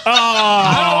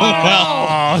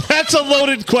 Oh, that's a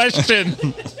loaded question.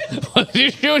 What are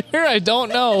you doing here? I don't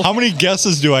know. How many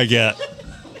guesses do I get?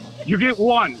 You get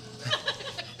one.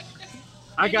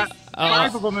 I got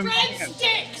 5 of them in my hands.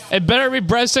 It better be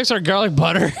breadsticks or garlic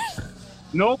butter.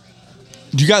 Nope.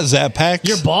 You got Zap Packs?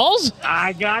 Your balls?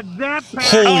 I got that.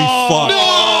 Holy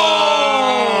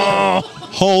fuck.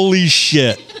 Holy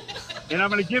shit. And I'm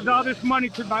gonna give all this money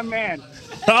to my man.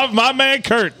 Oh, my man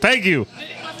Kurt, thank you.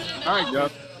 All right,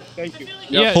 Jeff. Thank you.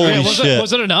 Yeah, Holy was shit. It,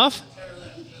 was it enough?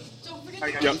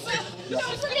 Yep.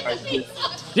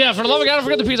 Yeah, for the love of God, don't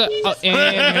forget the pizza. Oh, and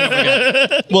I'm gonna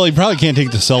forget. Well, he probably can't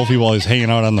take the selfie while he's hanging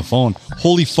out on the phone.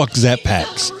 Holy fuck, Zap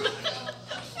Packs.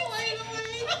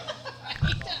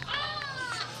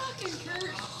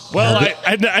 Well,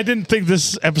 I didn't think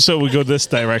this episode would go this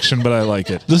direction, but I like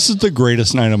it. This is the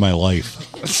greatest night of my life.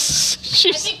 I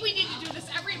think we need to do this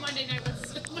every Monday night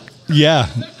with Yeah.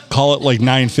 Call it like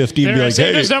 9:50 and be like,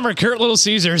 Save hey. his number, Kurt Little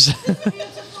Caesars.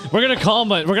 We're gonna call him,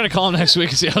 but we're gonna call him next week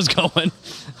and see how it's going.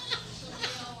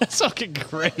 That's fucking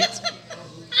great.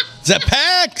 Zap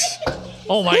Packs!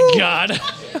 Oh my god. He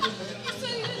said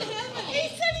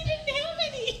he didn't have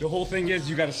any. The whole thing is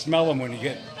you got to smell them when you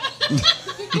get.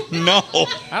 No.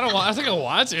 I think I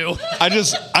want to.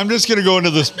 I'm just going to go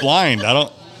into this blind. I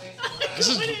don't.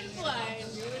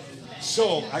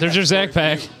 So There's your Zach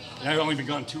pack. I've only been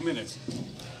gone 2 minutes.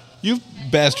 You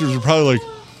bastards are probably like,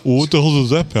 well, what the hell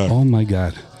is that pack? Oh my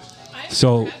god.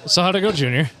 So how'd it go,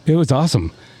 Junior? it was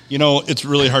awesome. You know, it's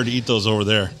really hard to eat those over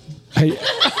there. Hey, The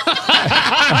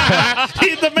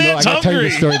no, I man's got to tell you hungry.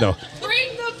 the story though.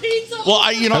 Bring the pizza. Well,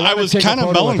 I wanna was take a kind of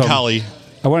photo with them. melancholy.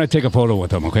 I want to take a photo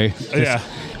with him, okay? Yeah.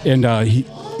 And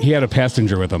he had a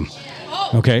passenger with him,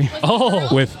 okay?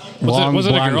 Oh. With long was it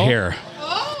a blonde girl? hair.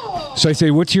 So I say,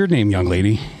 "What's your name, young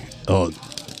lady?" Oh,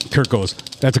 Kurt goes,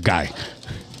 "That's a guy."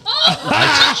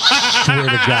 I swear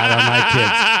to God on my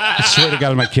kids. I swear to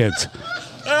God on my kids.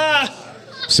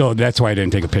 So that's why I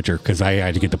didn't take a picture, because I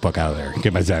had to get the fuck out of there,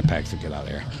 get my Zap Packs and get out of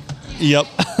there. Yep.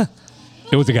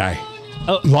 It was a guy.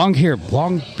 Long hair,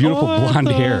 long, beautiful blonde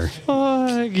hair.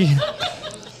 Fuck.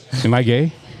 Am I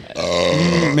gay?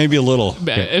 Maybe a little.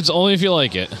 It's only if you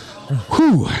like it.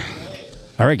 Whew.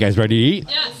 All right, guys, ready to eat?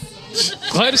 Yes.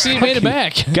 Glad to see you made it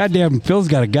back. Goddamn, Phil's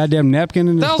got a goddamn napkin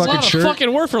in his That was a fucking lot shirt. of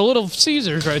fucking work for a Little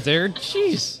Caesars right there.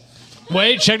 Jeez.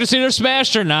 Wait, check to see they're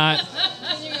smashed or not.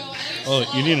 Oh,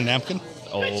 you need a napkin?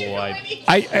 Oh,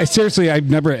 I seriously, I've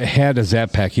never had a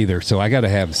Zap Pack either, so I got to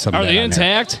have some. Are of that they on there.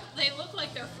 intact? They look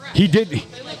like they're fresh. He did, They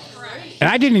look fresh. and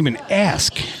I didn't even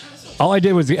ask. All I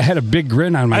did was I had a big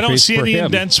grin on my face I don't see for any him.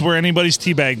 indents where anybody's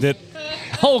teabagged it.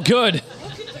 Oh, good.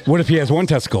 What if he has one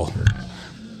testicle?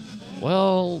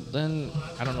 Well, then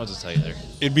I don't know what to tell you there.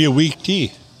 It'd be a weak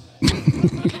tea.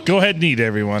 Go ahead and eat,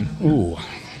 everyone. Ooh.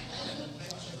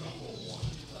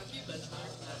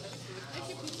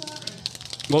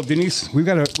 Well, Denise, we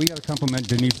got to compliment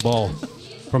Denise Ball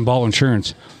from Ball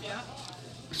Insurance.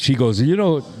 She goes,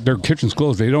 their kitchen's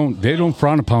closed. They don't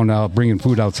frown upon bringing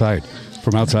food outside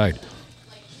from outside.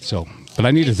 So, but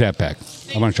I need a Zap Pack.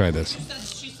 I want to try this.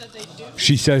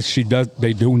 She says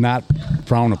they do not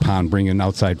frown upon bringing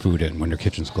outside food in when their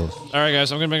kitchen's closed. All right,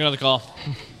 guys, I'm going to make another call.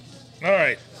 All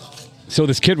right. So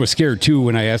this kid was scared too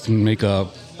when I asked him to make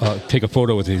take a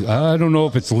photo with him. I don't know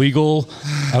if it's legal.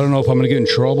 I don't know if I'm going to get in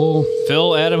trouble.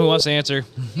 Phil, Adam, who wants to answer?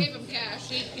 Gave him cash.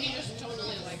 He just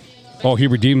totally like. Oh, he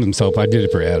redeemed himself. I did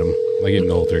it for Adam. I gave him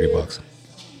the whole $30.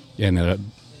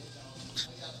 And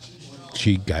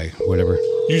cheat guy, whatever.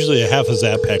 Usually a half a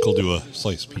Zap Pack will do a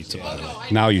sliced pizza, by the way.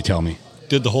 Now you tell me.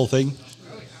 Did the whole thing?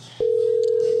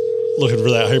 Looking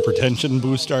for that hypertension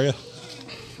boost, are you?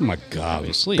 Oh my God.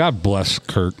 Asleep. God bless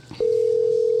Kurt.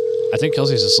 I think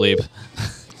Kelsey's asleep.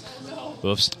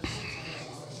 Whoops.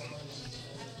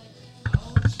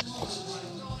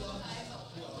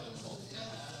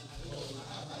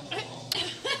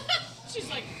 She's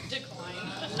like, decline.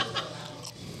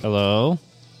 Hello?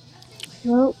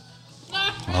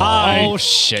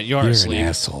 shit. You are You're asleep. an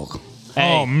asshole.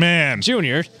 Hey, Oh, man.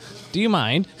 Junior, do you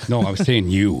mind? No, I was saying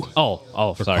you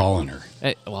Oh, for sorry. calling her.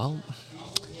 Hey, well,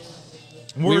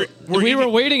 We're we were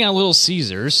eating- waiting on Little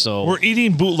Caesars, so We're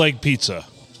eating bootleg pizza.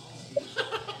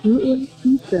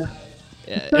 Pizza.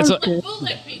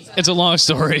 it's a long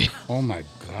story. Oh my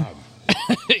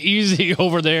god. Easy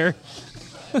over there.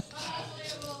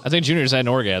 I think Junior's had an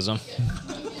orgasm.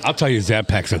 I'll tell you, Zap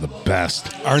Packs are the best.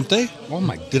 Aren't they? Oh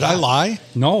my! Did I lie?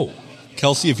 No.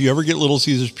 Kelsey, if you ever get Little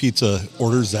Caesars pizza,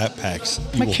 order Zap Packs.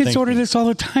 You My will kids thank order me. this all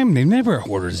the time. They never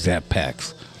order Zap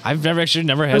Packs. I've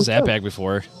never had Zap Pack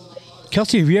before.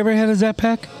 Kelsey, have you ever had a Zap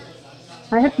Pack?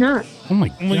 I have not. Oh my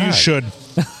god! Well, you should.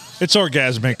 It's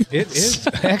orgasmic. It is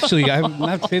actually. I would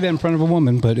not say that in front of a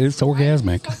woman, but it's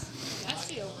orgasmic.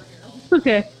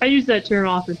 Okay, I use that term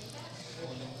often.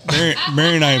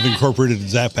 Mary and I have incorporated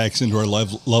Zap Packs into our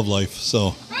love life.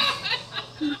 So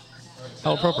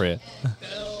How appropriate.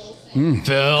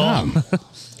 Phil.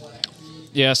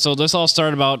 Yeah, so this all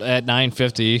started about at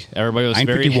 9:50. Everybody was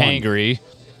very 9:51.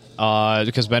 hangry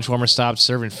because Benchwarmer stopped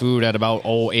serving food at about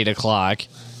 8 o'clock.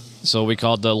 So we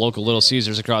called the local Little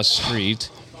Caesars across the street.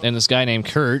 And this guy named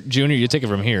Kurt, Junior, you take it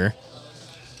from here.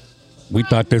 We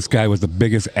thought this guy was the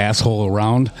biggest asshole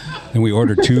around, and we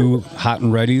ordered 2 hot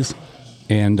and readies,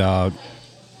 and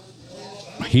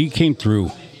he came through.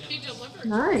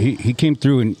 Nice. He came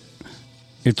through, and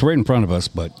it's right in front of us,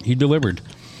 but he delivered.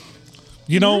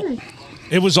 You know,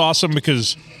 it was awesome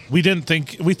because we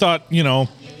thought,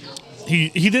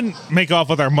 he didn't make off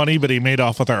with our money, but he made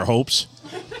off with our hopes.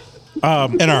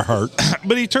 in our heart.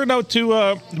 But he turned out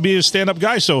to be a stand-up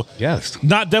guy, so Yes.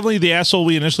 not definitely the asshole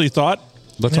we initially thought.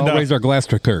 Let's And, all raise our glass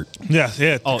to Kurt. Yeah,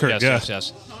 Oh, Kurt,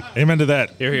 yes. Amen to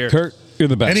that. Here, here. Kurt, you're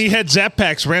the best. And he had Zap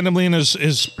Packs randomly in his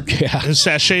Yeah.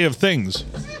 sachet of things.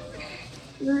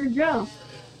 There you go.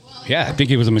 Yeah, I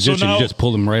think he was a magician. now- He just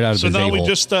pulled him right out of So his now we a-hole.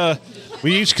 just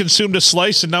we each consumed a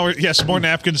slice, and now we're more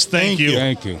napkins. Thank you.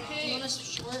 Thank you.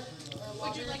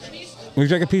 Would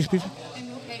you like a piece, please?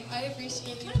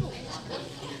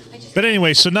 But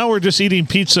anyway, so now we're just eating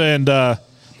pizza, and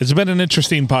it's been an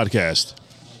interesting podcast.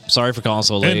 Sorry for calling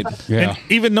so late. And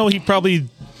even though he probably,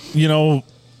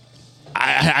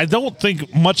 I don't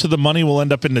think much of the money will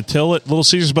end up in the till at Little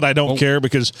Caesars, but I don't care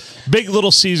because big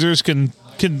Little Caesars can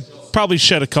probably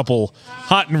shed a couple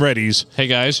hot and readies. Hey,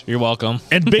 guys, you're welcome.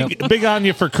 And big on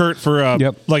you for Kurt for,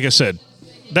 like I said,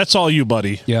 that's all you,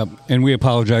 buddy. Yep, and we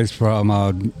apologize from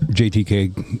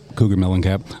JTK Cougar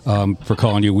Mellencamp for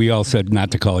calling you. We all said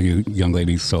not to call you, young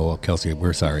ladies. So Kelsey,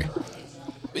 we're sorry.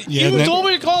 Yeah, you told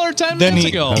me to call her 10 then minutes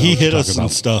ago. he hit Talk us and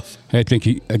about- stuff. I think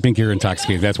you're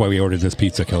intoxicated. That's why we ordered this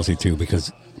pizza, Kelsey, too,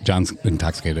 because John's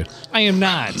intoxicated, I am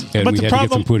not. and But we the had to get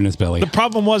problem- some food in his belly. The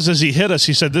problem was, as he hit us,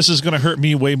 he said, "This is going to hurt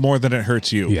me way more than it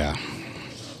hurts you." Yeah,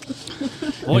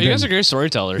 Well, you guys are great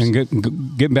storytellers. and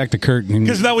getting back to Kurt,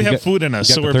 Because now we have food in us,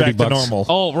 so we're back to normal.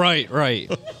 Oh, right.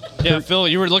 Yeah, Phil,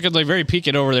 you were looking like very peaked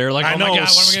over there. Like, I oh know, my God,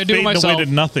 what am I going to do with fading away myself? to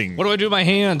nothing. What do I do with my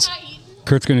hands?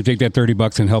 Kurt's going to take that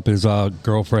 $30 and help his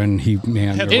girlfriend.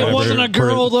 It wasn't a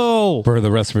girl, though. for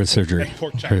the rest of his surgery,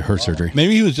 her surgery.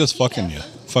 Maybe he was just fucking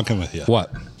with you.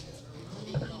 What?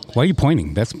 Why are you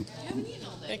pointing? That's.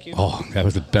 Oh, that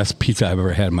was the best pizza I've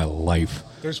ever had in my life.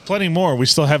 There's plenty more. We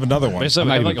still have another one. I'm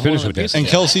not even finished with this. And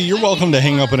Kelsey, you're welcome to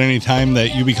hang up at any time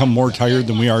that you become more tired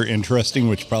than we are interesting,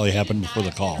 which probably happened before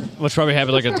the call. Which probably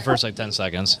happened like at the first 10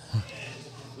 seconds.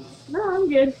 No, I'm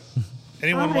good.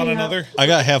 Anyone want another? I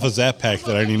got half a Zap Pack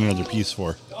that I need another piece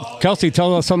for. Kelsey,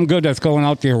 tell us something good that's going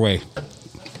out your way.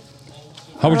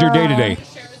 How was your day today?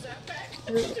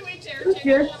 It's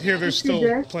good. Here, there's It's still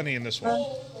good. plenty in this one.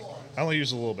 I only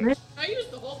used a little bit. I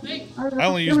used the whole thing. I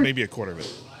only used maybe a quarter of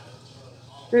it.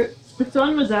 The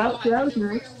sun was out, so that was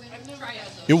nice.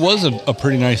 It was a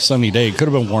pretty nice sunny day. It could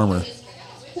have been warmer.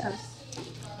 Yeah.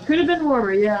 Could have been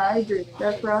warmer, yeah, I agree.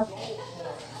 That's rough.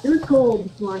 It was cold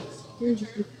once.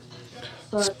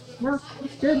 But no,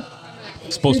 it's good.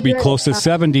 It's supposed to be close to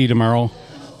 70 tomorrow.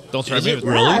 Don't threaten Is me.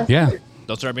 it really? Yeah.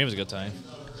 Don't threaten me. It was a good time.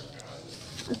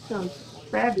 That sounds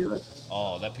fabulous.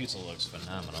 Oh, that pizza looks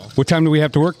phenomenal. What time do we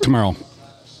have to work tomorrow?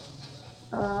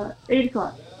 8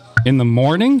 o'clock. In the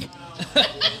morning?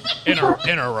 In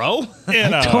a row?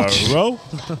 In a told you. row?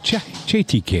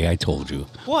 JTK, I told you.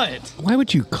 What? Why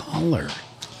would you call her?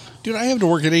 Dude, I have to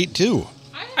work at 8 too.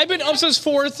 I've been up since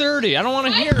 4:30. I don't want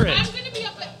to hear I'm it. going to be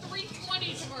up at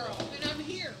 3:20 tomorrow, and I'm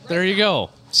here. Right There you go.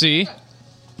 See?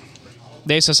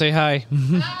 Desa, say hi.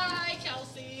 Hi,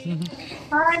 Kelsey.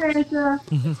 Hi, Nasa.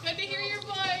 It's good to hear your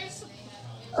voice.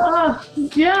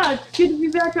 Yeah, it's good to be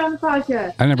back on the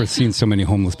podcast. I've never seen so many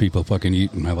homeless people fucking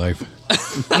eat in my life.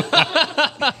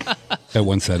 At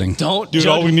one setting. Don't Dude, judge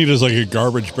all we need is like a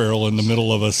garbage barrel in the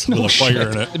middle of us with a fire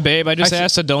in it. Babe, I just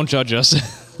asked to don't judge us.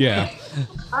 Yeah.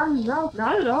 No,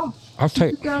 not at all. I'll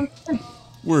take. Sounds good.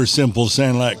 We're simple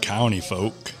Sandlot County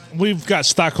folk. We've got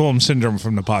Stockholm syndrome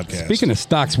from the podcast. Speaking of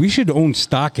stocks, we should own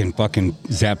stock in fucking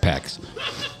Zap Packs.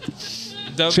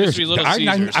 Those used to be Little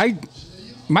Caesars.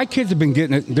 My kids have been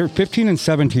getting it. They're 15 and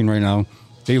 17 right now.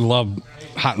 They love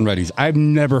Hot and Ready's. I've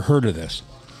never heard of this.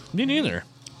 Me neither.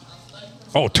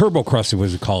 Oh, Turbo Crust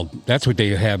was it called? That's what they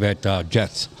have at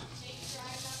Jets.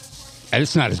 And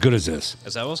it's not as good as this.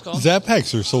 Is that what it's called? Zap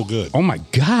Packs are so good. Oh my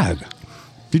God!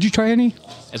 Did you try any?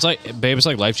 It's like, babe, it's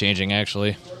like life changing,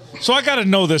 actually. So I got to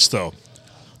know this, though.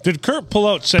 Did Kurt pull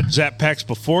out said Zap Packs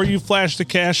before you flashed the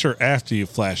cash or after you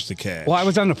flashed the cash? Well, I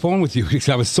was on the phone with you because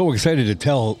I was so excited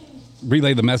to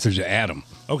relay the message to Adam.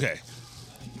 Okay.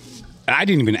 I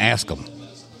didn't even ask him.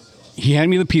 He handed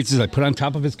me the pizzas. I put on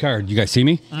top of his card. You guys see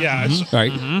me? Yeah. All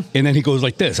right. And then he goes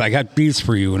like this. I got these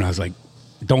for you. And I was like,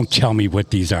 don't tell me what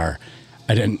these are.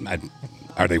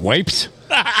 Are they wipes?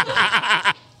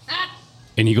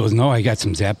 And he goes, no, I got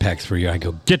some Zap Packs for you. I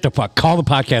go, get the fuck, call the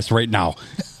podcast right now.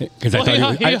 Because Well, he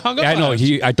hung up I know, on us.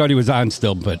 I thought he was on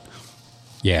still, but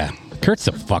yeah. Kurt's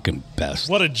the fucking best.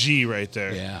 What a G right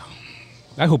there. Yeah.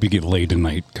 I hope you get laid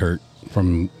tonight, Kurt,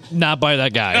 from... Not by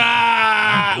that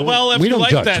guy. Well, if We you don't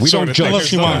like judge. that We sort don't of judge. thing, Unless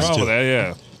he there's nothing wants wrong to. with that,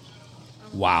 yeah.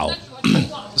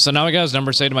 Wow. So now we got his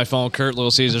number saved to my phone. Kurt,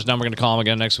 Little Caesars number. Going to call him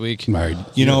again next week. All right.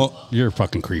 You know, You're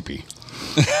fucking creepy.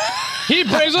 He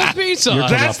brings us pizza.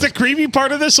 That's the creepy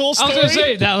part of this whole I story. was going to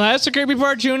say, now that's the creepy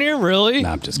part, Junior. Really?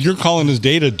 Nah, I'm just kidding. you're calling his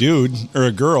date a dude or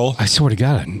a girl. I swear to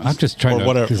God, I'm just trying Or to...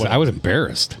 whatever- 'cause whatever. I was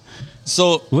embarrassed.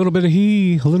 So A little bit of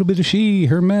he, a little bit of she,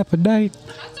 hermaphrodite.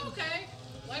 That's okay.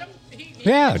 Let him.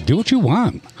 Yeah, do what you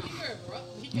want.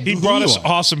 He brought us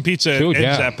awesome pizza Dude, and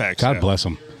yeah. Zap Packs. God yeah. bless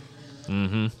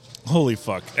him. Holy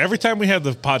fuck. Every time we have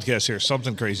the podcast here,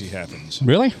 something crazy happens.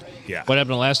 Really? Yeah. What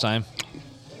happened last time?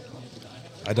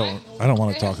 I don't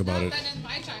want to talk about it.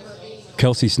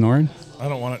 Kelsey snoring? I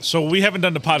don't want to. So we haven't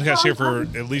done the podcast here for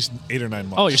at least 8 or 9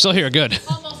 months. Oh, you're still here. Good.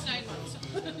 Almost 9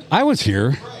 months. I was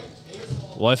here.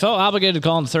 Well, I felt obligated to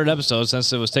call in the third episode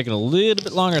since it was taking a little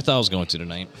bit longer than I thought I was going to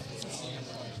tonight.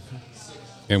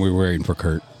 And we were waiting for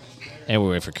Kurt. And we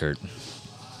wait for Kurt.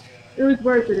 It was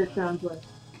worth it, it sounds like.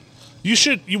 You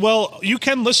should. You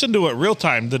can listen to it real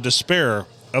time. The despair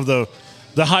of the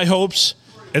high hopes,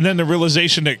 and then the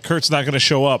realization that Kurt's not going to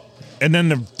show up, and then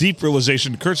the deep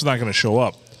realization Kurt's not going to show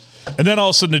up, and then all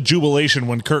of a sudden the jubilation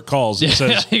when Kurt calls and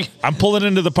says, "I'm pulling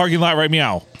into the parking lot right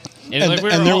meow." And, And-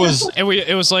 and there was-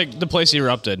 it was like the place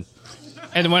erupted.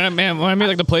 And when I mean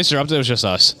like the place erupted, it was just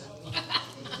us.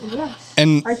 Yeah,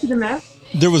 and I should imagine.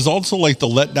 there was also like the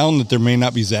letdown that there may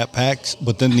not be Zap Packs,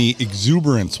 but then the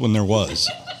exuberance when there was.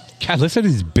 God, listen to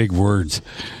these big words.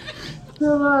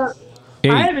 So,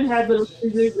 Hey. I haven't had Little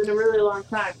Caesars in a really long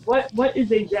time. What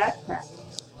is a Zap Pack?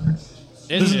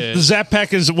 The Zap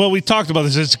Pack is, well, we talked about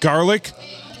this. It's garlic,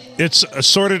 it's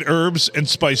assorted herbs and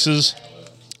spices,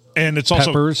 and it's also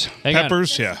Peppers. Hang on.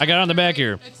 Peppers, yeah. I got it on the back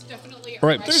here. It's definitely.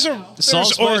 Right. There's Salt,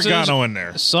 spices, oregano in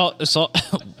there. Salt.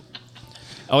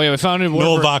 Oh yeah, we found it.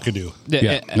 No avocado.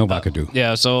 Yeah, no avocado.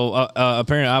 Yeah, so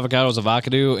apparently avocado is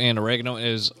avocado and oregano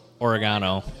is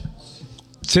oregano.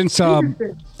 Since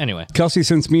Anyway, Kelsey,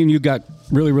 since me and you got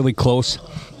really, really close,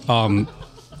 I'm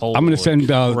going to send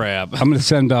crap. I'm going to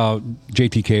send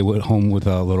JTK home with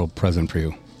a little present for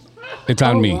you. It's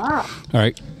on me. Wow. All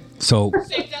right. So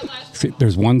Saved that last. see,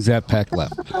 there's one Zap Pack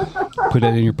left. Put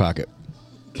it in your pocket,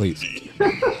 please.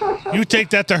 You take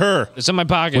that to her. it's in my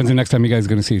pocket. When's the next time you guys are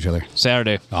going to see each other?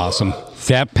 Saturday. Awesome.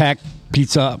 Zap Pack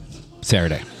pizza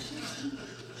Saturday.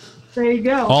 There you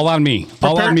go. All on me.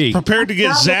 All on me. Prepared to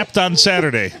get zapped on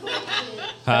Saturday.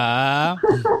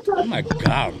 Oh my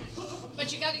God.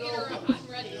 But you got to get her hot and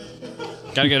ready.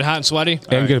 Gotta get hot and sweaty.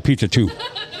 And get a pizza too.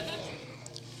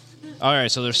 All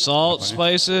right, so there's salt,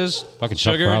 spices, Fucking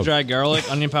tough sugar, crowd. dried garlic,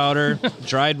 onion powder,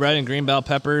 dried red and green bell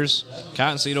peppers,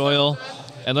 cottonseed oil,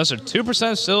 and lesser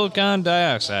 2% silicon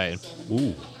dioxide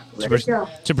Ooh. There you go.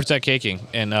 to protect caking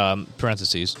in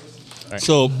parentheses.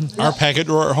 So our packet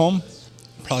drawer at home,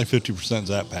 probably 50%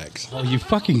 Zap Packs. Are you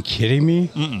fucking kidding me?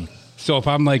 Mm-mm. So if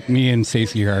I'm like me and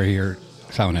Stacey are here,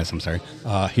 Soundness, I'm sorry,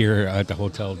 here at the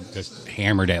hotel, just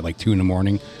hammered at like 2 a.m,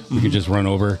 we could just run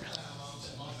over.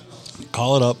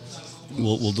 Call it up.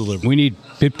 We'll deliver. We need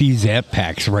 50 Zap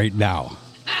Packs right now.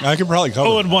 I could probably cover.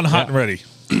 Oh, and one hot and ready.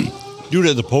 Dude,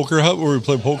 at the poker hut where we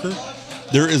play poker,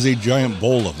 there is a giant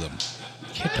bowl of them.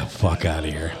 Get the fuck out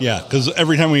of here. Yeah, because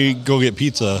every time we go get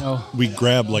pizza, we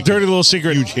grab like Dirty little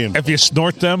secret. huge handful. If you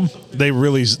snort them,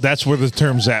 that's where the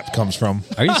term zap comes from.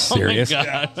 Are you serious?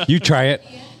 God. You try it.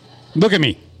 Look at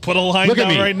me. Put a line Look at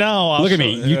down me. right now. Look at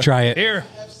me. You try it. Here.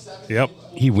 Yep.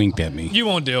 He winked at me. You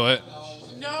won't do it.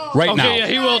 Right Okay, now. yeah,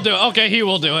 he will do it. Okay, he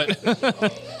will do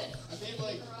it.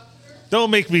 Don't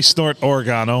make me snort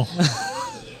oregano.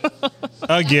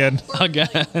 Again.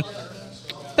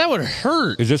 That would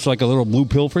hurt. Is this like a little blue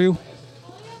pill for you?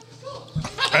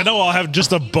 I know I'll have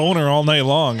just a boner all night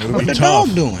long. It'll be the tough.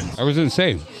 dog doing? I was going to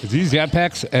say, is these Zap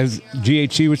Packs, as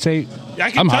GHC would say,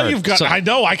 I can I'm tell hard. you've got. So- I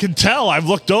know. I can tell. I've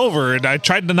looked over and I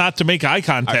tried not to make eye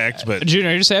contact, but Junior,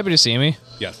 are you just happy to see me?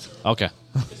 Yes. Okay.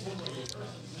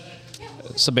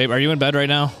 So, babe, are you in bed right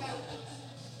now?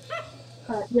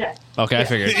 Yeah. Okay, I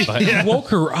figured. But- You woke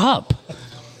her up.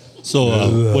 So,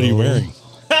 what are you wearing?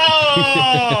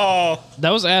 oh,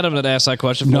 That was Adam that asked that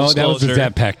question. Full No, that was the disclosure.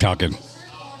 Zap Pack talking.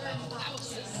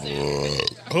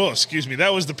 excuse me.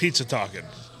 That was the pizza talking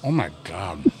Oh, my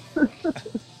God.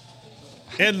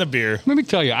 and the beer. Let me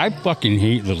tell you, I fucking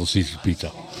hate Little Caesars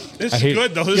pizza. This I is hate-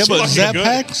 good though. This Yeah, is but fucking Zap good.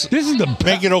 Packs This is the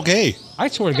make it okay. I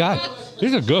swear to God.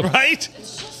 These are good. Right?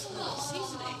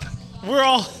 We're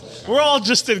all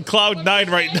just in cloud 9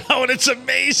 right now, and it's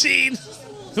amazing.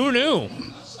 Who knew?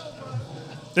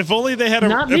 If only they had a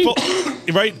Not me.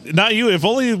 right, not you. If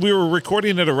only we were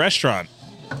recording at a restaurant.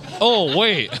 Oh,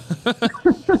 wait.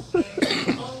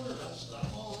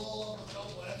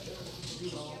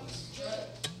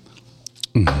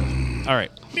 All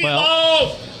right.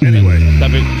 Well, Anyway,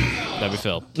 that'd be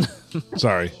Phil.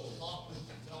 sorry.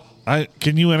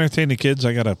 Can you entertain the kids?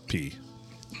 I gotta pee.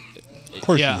 Of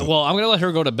course Yeah, you do. well, I'm going to let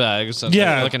her go to bed. Since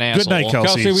Yeah. I'm like an asshole. Good night, Kelsey.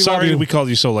 Kelsey, we love Sorry you. we called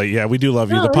you so late. Yeah, we do love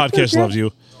you. No, The it's podcast okay. loves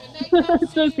you.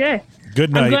 It's okay.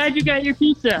 Good I'm night. glad you got your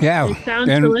pizza. Yeah. It sounds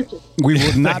and delicious. we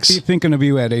would not Thanks. be thinking of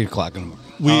you at 8 o'clock in the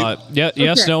morning.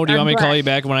 Yes, no. Do you I'm want me to call glad. you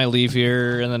back when I leave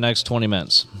here in the next 20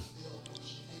 minutes?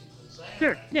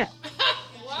 Sure. Yeah.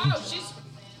 Wow,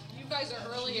 you guys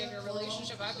are early in your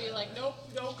relationship. I'd be like, nope,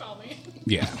 don't call me.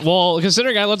 Yeah. Well,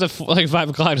 considering I left at like 5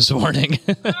 o'clock this morning,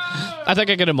 I think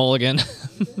I get a mulligan.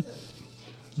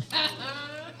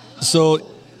 So,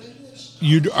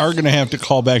 you are going to have to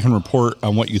call back and report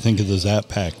on what you think of the Zap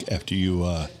Pack after you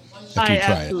I try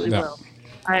absolutely it. Yeah. will.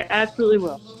 I absolutely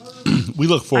will. We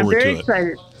look I'm forward very to it.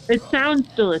 excited. It sounds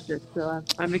delicious, so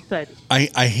I'm excited.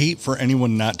 I hate for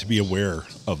anyone not to be aware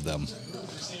of them.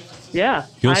 Yeah.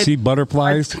 You'll see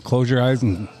butterflies, close your eyes,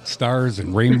 and stars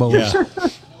and rainbows. Yeah.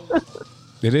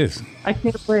 It is. I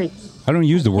can't wait. I don't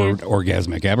use the word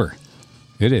orgasmic ever.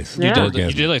 It is. Yeah. You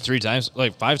Orgasmic. did like 3 times,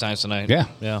 like 5 times tonight. Yeah.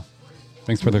 Yeah.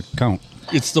 Thanks for the count.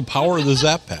 It's the power of the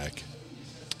Zap Pack.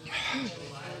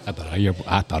 I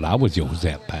thought I was your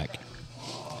Zap Pack.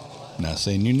 Not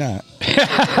saying you're not.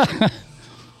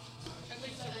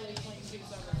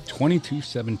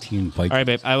 22-17 fight. All right,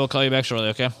 babe. I will call you back shortly,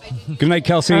 okay? Good night,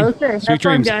 Kelsey. Okay. Sweet Have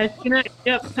fun, dreams. guys. Good night.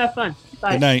 Yep. Have fun.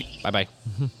 Bye. Good night. Bye-bye.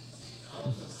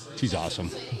 She's awesome.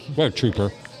 What a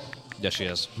trooper. Yes, she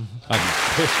is. I'd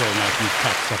be pissed right now if these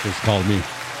cocksuckers called me.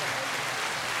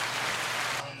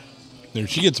 There,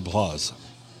 she gets applause.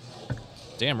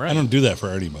 Damn I right. don't do that for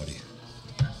anybody.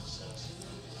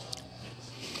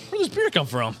 Where'd this beer come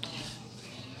from?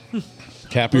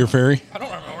 Tap Beer Fairy. I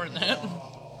don't remember that.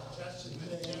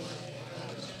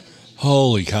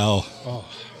 Holy cow.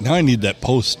 Now I need that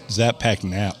post Zap Pack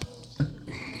nap.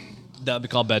 That would be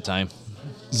called bedtime.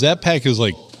 Zap Pack is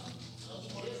like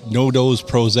no-dose,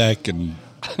 Prozac, and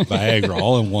Viagra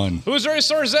all in one. Who's ready to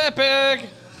store Zap Pack?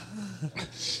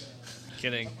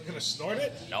 Kidding. I'm gonna snort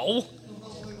it. No.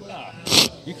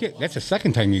 You can't, that's the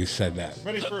second time you said that.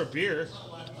 Ready for a beer.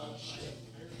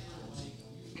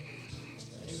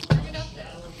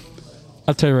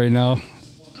 I'll tell you right now,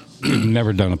 we've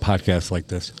never done a podcast like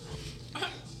this.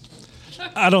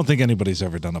 I don't think anybody's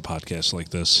ever done a podcast like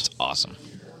this. Awesome.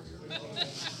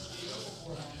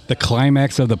 The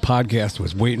climax of the podcast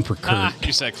was waiting for Kurt.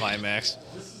 You said climax.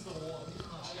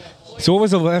 So what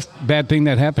was the last bad thing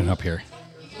that happened up here?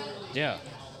 Yeah.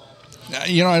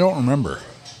 You know, I don't remember.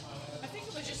 I think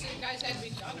it was just you guys had to be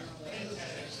done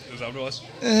early. Is that what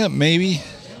it was? Maybe.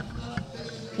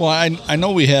 Well, I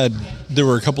know there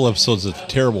were a couple episodes that the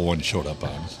terrible one showed up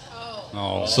on.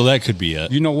 Oh. So that could be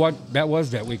it. You know what? That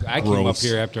was that week. I came up Gross.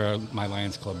 here after my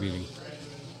Lions Club meeting.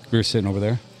 We were sitting over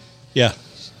there. Yeah.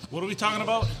 What are we talking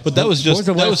about? But that was What just was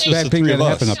the that was last just bad the thing three that of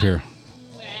us. happened up here?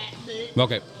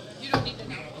 Okay. You don't need to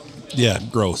know. Yeah,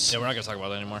 gross. Yeah, we're not going to talk about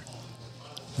that anymore.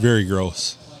 Very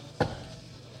gross.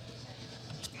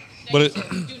 But it, Do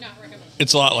not recommend.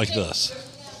 it's a lot like this.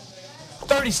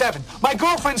 37. My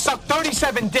girlfriend sucked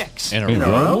 37 dicks. In a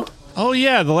row? Oh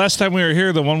yeah, the last time we were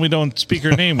here, the one we don't speak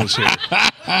her name was here.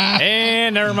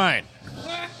 And never mind.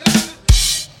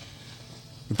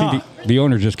 I think the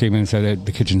owner just came in and said that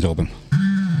the kitchen's open.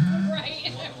 Right,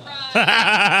 right.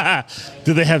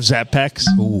 Do they have Zap Packs?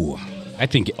 Ooh. I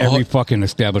think every fucking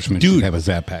establishment should have a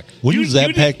Zap Pack. Wouldn't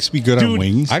Zap Packs be good on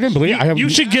wings? I didn't believe You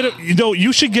should get it.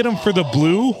 You should get them for the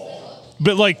blue,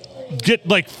 but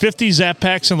get 50 Zap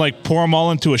Packs and pour them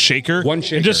all into a shaker. One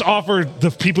shaker. And just offer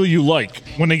the people you like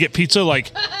when they get pizza.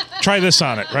 Try this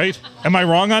on it. Right? Am I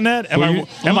wrong on that? Am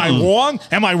I wrong?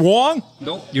 Am I wrong?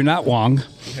 Nope. You're not wrong.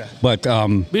 Yeah. But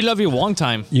we love you long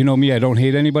time. You know me. I don't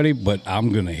hate anybody, but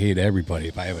I'm gonna hate everybody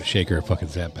if I have a shaker or fucking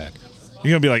Zap Pack.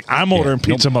 You're gonna be like, I'm ordering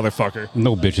pizza, motherfucker.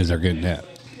 No bitches are getting that.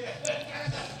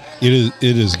 It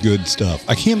is good stuff.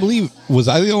 I can't believe, was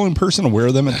I the only person aware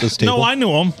of them at this table? No, I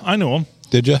knew them.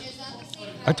 Did you?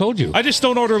 I told you. I just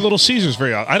don't order Little Caesars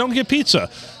very often. I don't get pizza.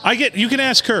 You can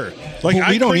ask her. Well,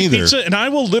 we don't either. Pizza, and I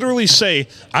will literally say,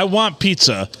 I want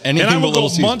pizza. Anything and I will but go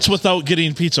Little months Caesars. without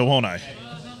getting pizza, won't I?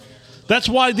 That's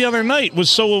why the other night was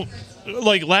so,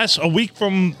 a week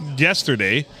from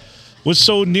yesterday, was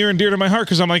so near and dear to my heart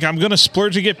because I'm going to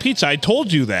splurge and get pizza. I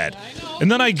told you that.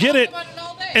 And then I get it.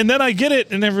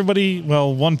 And everybody,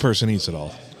 one person eats it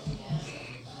all.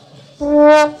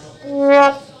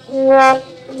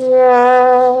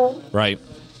 Right.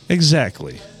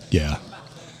 Exactly. Yeah.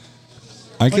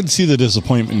 I could see the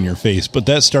disappointment in your face, but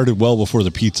that started well before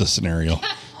the pizza scenario.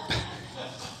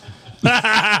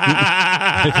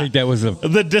 I think that was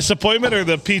the disappointment or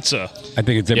the pizza? I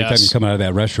think it's every time you come out of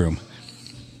that restroom.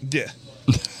 Yeah.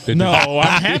 No,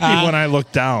 I'm happy when I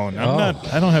look down.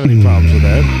 I don't have any problems with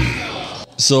that.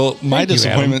 So my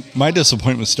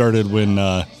disappointment started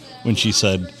when she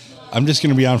said, "I'm just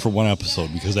going to be on for one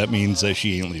episode because that means that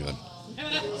she ain't leaving."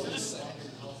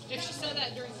 If she said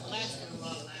that during the last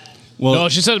one. Well, no,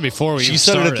 she said it before we She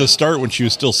said it at the start when she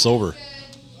was still sober.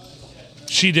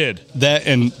 She did. That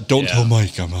and don't tell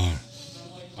Mike I'm on.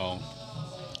 Oh.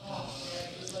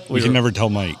 We can never tell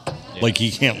Mike. Like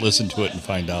he can't listen to it and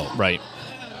find out. Right.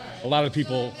 A lot of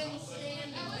people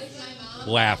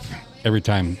laugh every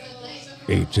time.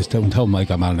 Hey, just don't tell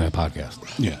Mike I'm on that podcast.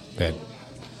 Yeah. That.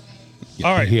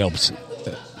 All right. He helps.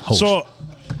 Host. So,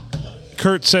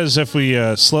 Kurt says if we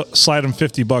slide him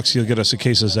 $50, he'll get us a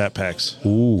case of Zap Packs.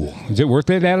 Ooh, is it worth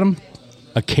it, Adam?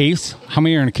 A case? How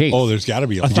many are in a case? Oh, there's got to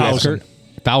be 1,000.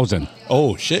 1,000.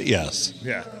 Oh shit! Yes.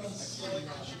 Yeah.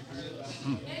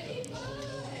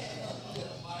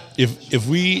 If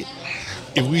we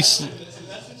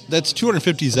that's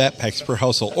 250 Zap Packs per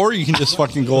household, or you can just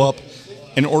fucking go up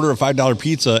and order a $5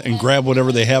 pizza and grab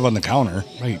whatever they have on the counter.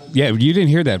 Right. Yeah, you didn't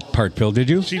hear that part, Phil, did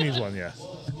you? She needs one, yeah.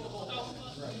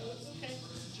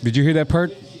 Did you hear that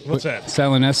part? What's that?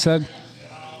 Silent S said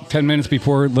 10 minutes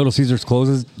before Little Caesars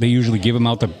closes, they usually give them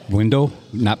out the window,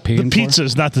 not paying The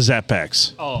pizzas, not the Zap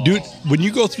Packs. Oh. Dude, when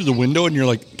you go through the window and you're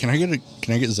like, "Can I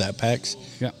get Zap Packs?"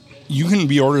 Yeah. You can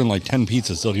be ordering 10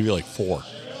 pizzas. They'll give you 4.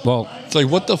 Well, it's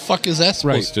what the fuck is that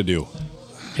supposed to do?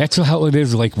 That's how it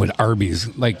is with Arby's.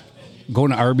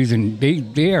 Going to Arby's, and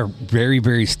they are very,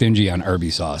 very stingy on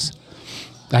Arby's sauce.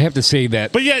 I have to say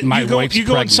that. But yet, my you go wife's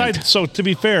inside. pregnant. So to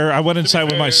be fair, I went inside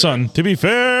with my son. To be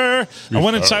fair, I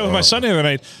went inside with my son the other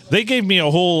night. They gave me a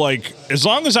whole as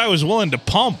long as I was willing to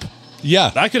pump.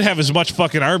 Yeah, I could have as much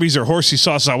fucking Arby's or horsey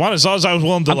sauce as I want, as long as I was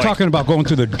willing to. I'm talking about going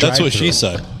through the drive-thru. That's what she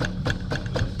said.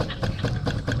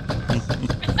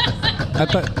 I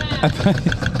thought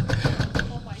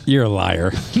you're a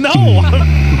liar. No,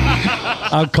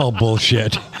 I'll call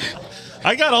bullshit.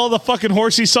 I got all the fucking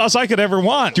horsey sauce I could ever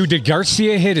want. Dude, did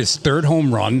Garcia hit his 3rd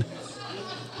home run?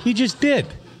 He just did.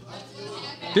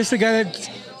 This is the guy that,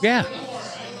 yeah.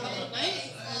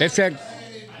 That's that,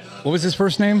 what was his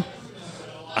first name?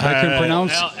 I couldn't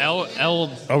pronounce.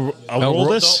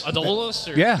 Aroldis?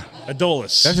 Adolis? Yeah.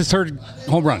 Adolis. That's his 3rd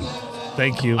home run.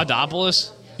 Thank you.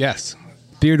 Adopolis? Yes.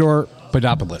 Theodore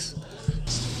Papadopoulos.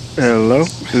 Hello,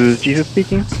 this is Jesus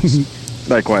speaking.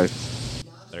 Likewise.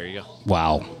 There you go.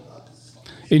 Wow.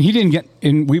 And he didn't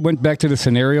and we went back to the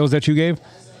scenarios that you gave.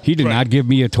 He did not give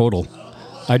me a total.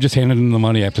 I just handed him the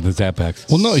money after the Zap Packs.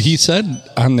 Well, no, he said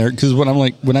on there, because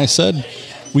when I said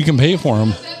we can pay for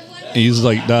him, he's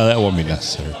like, "No, that won't be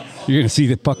necessary." You're going to see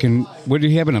the fucking, what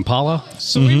did he have, an Impala?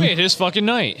 So we made his fucking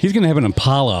night. He's going to have an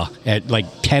Impala at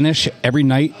 10-ish every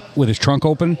night with his trunk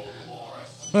open.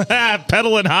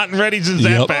 Peddling hot and ready's in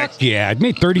Zap Packs. Yeah, I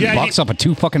made $30 off of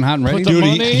 2 fucking hot and ready. Put the Dude,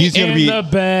 money he's gonna in be- the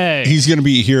bag. He's going to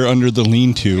be here under the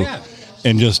lean-to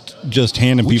and just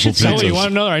handing We people should sell pizzas. Oh, you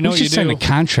want another? I know we you should sign do. a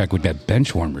contract with that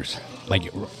bench warmers.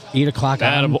 8 o'clock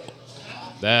on.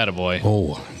 That a boy.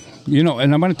 Oh,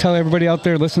 and I'm going to tell everybody out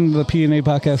there, listen to the P&A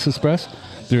Podcast Express.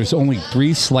 There's only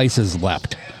 3 slices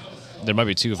left. There might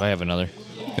be 2 if I have another.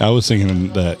 I was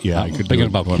thinking that, I could thinking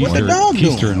about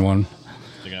Keister in one.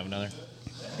 Think I have another?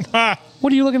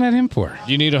 What are you looking at him for?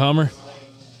 Do you need a Hummer?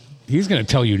 He's going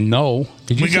to tell you no.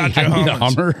 Did you We say got you, I need a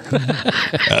Hummer.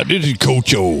 Hummer? This is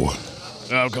Cocho.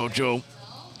 Oh, Cocho.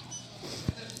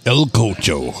 El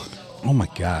Cocho. Oh, my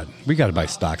God. We got to buy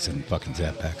stocks in fucking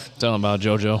Zap Packs. Tell him about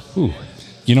JoJo. Ooh.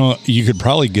 You know, you could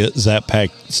probably get Zap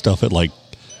Pack stuff at like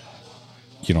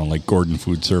Gordon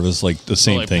Food Service, like the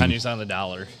same like thing. pennies on the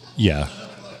dollar. Yeah.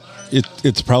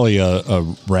 It's probably a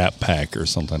wrap pack or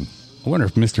something. I wonder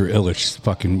if Mr. Illich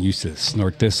fucking used to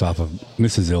snort this off of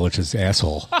Mrs. Illich's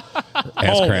asshole.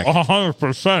 Ass crack.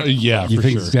 100%. Yeah, You for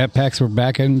think sure. Zap Packs were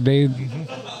back in the day?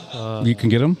 You can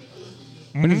get them?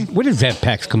 When did Zap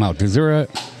Packs come out? Is there a...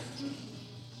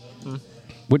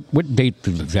 What date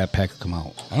did the Zap Packs come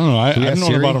out? I don't know. I've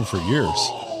known Siri? about them for years.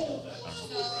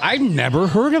 I've never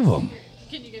heard of them.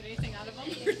 Can you get anything out of them?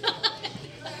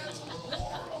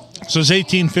 So it's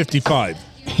 1855.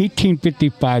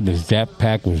 1855, the Zap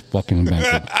Pack was fucking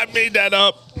invented. I made that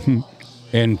up.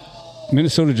 And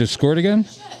Minnesota just scored again?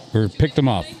 Or picked them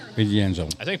off in the end zone?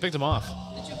 I think picked him off.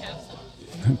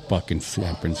 Fucking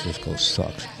San Francisco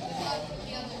sucks.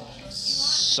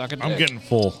 Suck it. I'm getting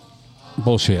full.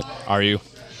 Bullshit. Are you?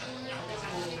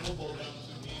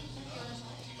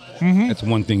 That's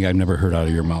one thing I've never heard out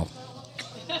of your mouth.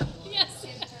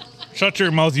 Shut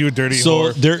your mouth, you dirty So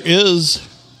whore. there is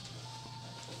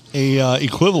a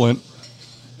equivalent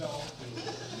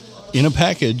in a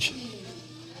package.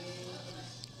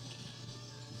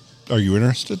 Are you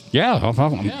interested? Yeah.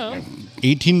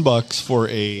 $18 for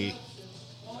a.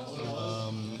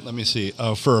 Let me see.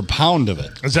 For a pound of it.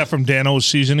 Is that from Dano's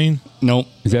seasoning? Nope.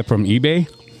 Is that from eBay?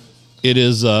 It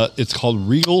is. It's called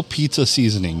Regal Pizza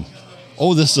Seasoning.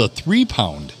 Oh, this is a 3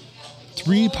 pound.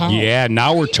 3 pounds. Yeah,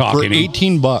 now we're talking. For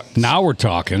 $18. Now we're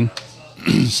talking.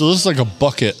 So this is like a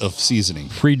bucket of seasoning.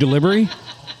 Free delivery?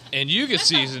 And you get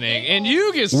seasoning. And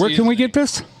you get seasoning. Where can we get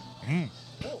this?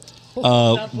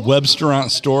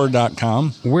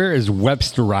 Webstaurantstore.com. Where is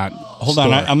Webstaurant? Hold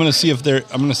on, I'm going to see if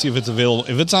it's available.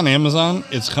 If it's on Amazon,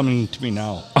 it's coming to me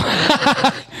now.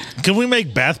 Can we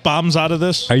make bath bombs out of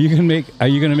this? Are you gonna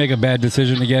make a bad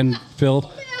decision again,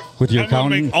 Phil? With your I'm gonna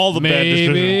accountant? make all the bad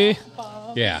decisions.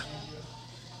 Yeah.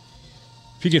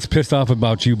 If he gets pissed off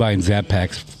about you buying Zap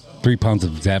Packs, 3 pounds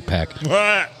of Zap Pack.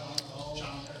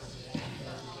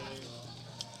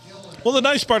 Well, the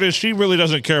nice part is she really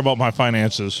doesn't care about my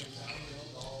finances.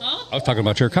 I was talking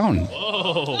about your accountant.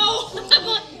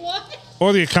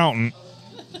 Or the accountant.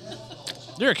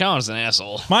 Your accountant's an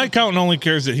asshole. My accountant only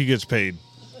cares that he gets paid.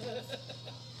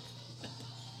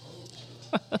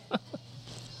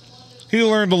 He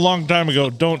learned a long time ago,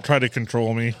 don't try to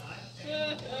control me.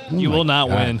 You will not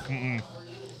God. win.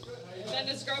 Then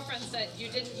his girlfriend said, "You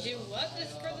didn't do what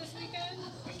for this weekend?"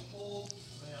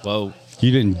 Whoa.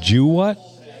 You didn't do what?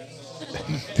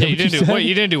 Hey, you didn't do said? what?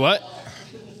 You didn't do what?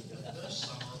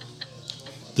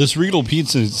 This Regal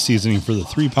Pizza Seasoning for the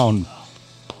 3 pound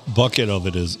bucket of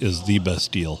it is the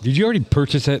best deal. Did you already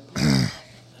purchase it?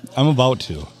 I'm about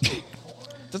to.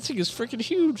 That thing is freaking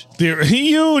huge. They're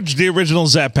huge, the original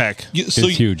Zap Pack. It's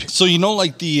huge. So you know,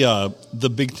 like the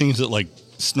big things that like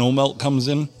snow melt comes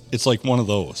in. It's like one of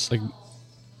those. Like,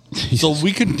 so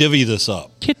we could divvy this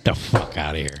up. get the fuck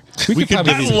out of here. We could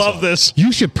I love this.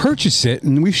 You should purchase it,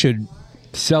 and we should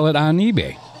sell it on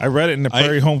eBay. I read it in the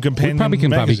Prairie Home Companion We probably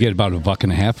can magazine. get about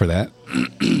 $1.50 for that.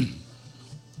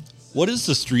 What is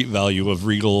the street value of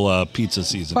Regal Pizza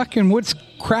Seasoning? Fucking what's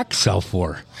crack sell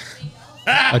for?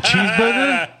 A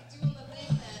cheeseburger?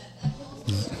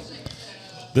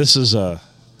 This is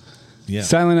yeah.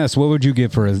 Silent S, what would you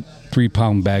get for a 3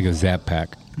 pound bag of Zap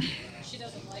Pack? She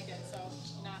doesn't like it, so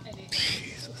not anything.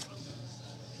 Jesus.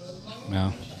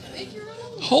 No.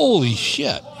 Holy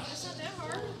shit!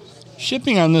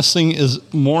 Shipping on this thing is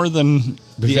more than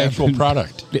the actual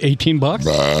product.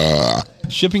 $18?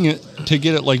 Shipping it to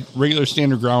get it like regular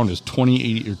standard ground is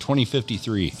 $20.80 or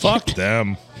 $20.53. Fuck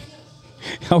them.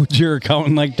 How would your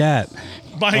accountant like that?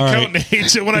 My accountant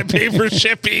hates it when I pay for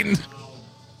shipping.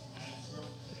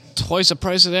 Twice the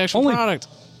price of the actual product.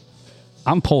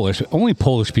 I'm Polish. Only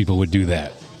Polish people would do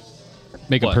that.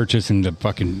 Make What? a purchase and the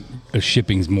fucking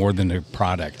shipping's more than the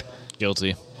product.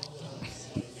 Guilty.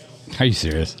 Are you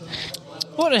serious?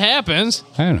 What happens?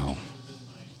 I don't know.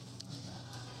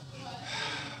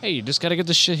 Hey, you just got to get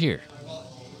this shit here.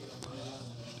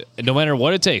 No matter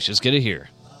what it takes, just get it here.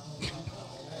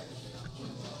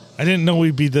 I didn't know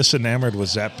we'd be this enamored with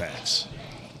Zap Packs.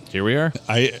 Here we are.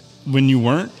 When you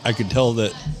weren't, I could tell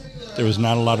that there was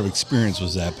not a lot of experience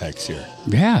with Zap Packs here.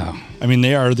 Yeah. I mean,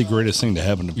 they are the greatest thing to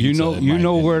happen to pizza. You know in my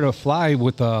opinion. where to fly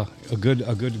with a good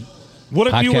What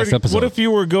if you were? podcast episode. What if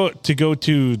you were to go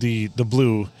to the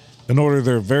Blue and order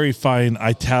their very fine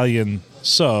Italian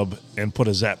sub and put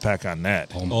a Zap Pack on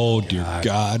that. Oh, dear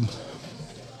God.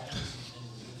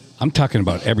 I'm talking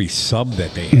about every sub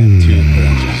that they had,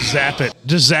 too. Zap it.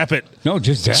 Just zap it. No,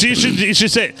 just zap So it. you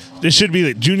should say, this should be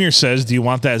that Junior says, do you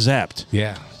want that zapped?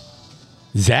 Yeah.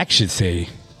 Zach should say,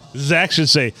 Zach should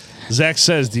say, Zach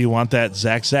says, do you want that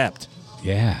Zach zapped?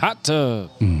 yeah. Hot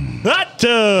tub. Hot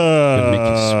Gonna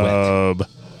make you tub.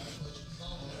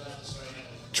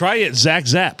 Try it, Zach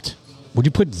zapped. Would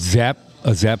you put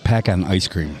a Zap Pack on ice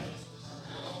cream?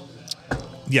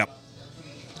 Yep.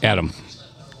 Adam,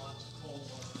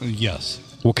 Yes.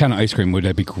 what kind of ice cream would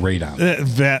that be great on?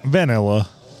 Vanilla.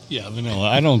 Yeah, vanilla.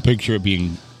 I don't picture it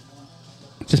being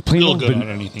Just plain real old good van- on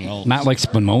anything else. Not like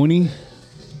Spumoni?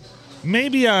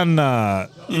 Maybe on,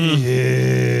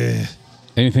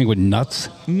 Anything with nuts?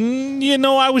 you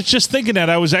know, I was just thinking that.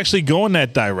 I was actually going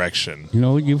that direction. You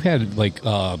know, you've had like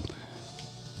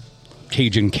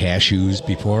Cajun cashews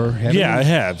before. haven't Yeah, you? I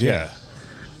have, yeah.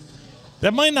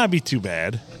 That might not be too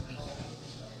bad.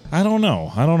 I don't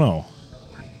know.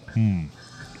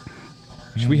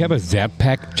 Should we have a Zap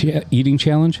Pack eating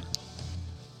challenge?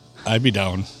 I'd be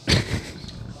down.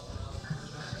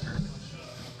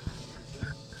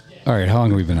 All right, how long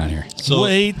have we been on here? So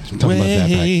wait. Talking about Zap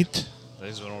Pack.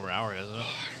 This been over an hour, hasn't it?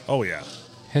 Oh, yeah.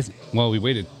 Well, we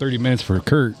waited 30 minutes for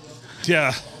Kurt.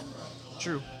 Yeah.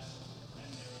 True.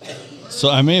 So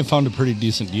I may have found a pretty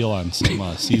decent deal on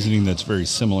some seasoning that's very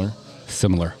similar.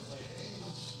 Similar.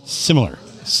 No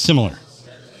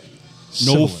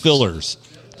Similar. fillers.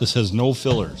 This has no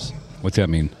fillers. What's that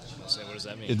mean? What does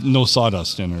that mean? No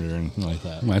sawdust in it or anything like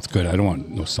that. Well, that's good. I don't want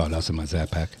no sawdust in my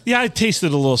Zap Pack. Yeah, I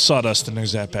tasted a little sawdust in their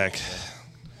Zap Pack.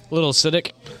 Little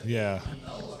acidic. Yeah.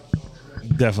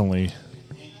 Definitely.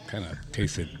 Kind of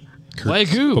tasted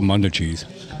Wagyu. Bamunda cheese.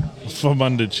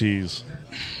 Famunda cheese.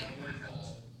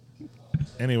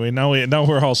 Anyway, now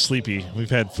we're all sleepy. We've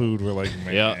had food. We're like,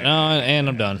 man. Yeah, no, and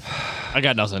I'm done. I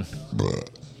got nothing.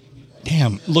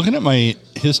 Damn, looking at my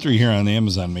history here on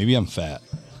Amazon, maybe I'm fat.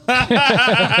 There's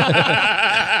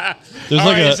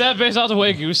like Is that based off the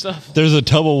Wagyu stuff? there's a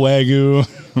tub of Wagyu.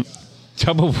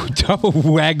 Tub of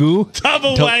Wagyu. Tub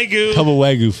of Wagyu. Tub of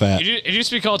Wagyu fat. It used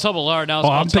to be called Tub of Lard. Now it's Oh,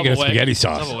 called I'm thinking Tub of spaghetti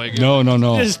sauce. Tub of Wagyu.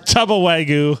 No. Just tub of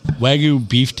Wagyu. Wagyu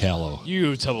beef tallow.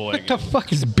 You Tub of What Wagyu. the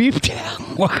fuck is beef tallow?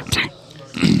 What?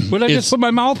 What did I just put in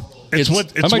my mouth? It's I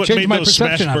what might what change made my those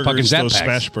perception smash on fucking burgers. Zap Those Packs.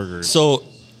 smash burgers. So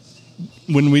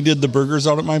when we did the burgers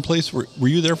out at my place, were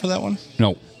you there for that one?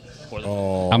 No.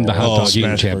 I'm the hot dog eating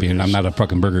smash champion. burgers. I'm not a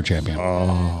fucking burger champion.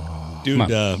 Dude,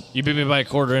 Come on. You beat me by a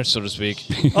quarter inch, so to speak.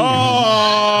 Oh,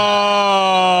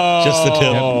 just the tip.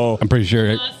 Oh, I'm pretty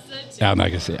sure. I'm not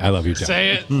gonna say. I love you, John. Say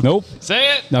it. Nope.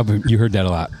 Say it. No, but you heard that a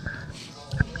lot.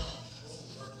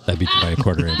 That beat you by a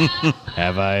quarter inch.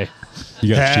 Have I?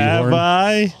 You got a have shoehorn?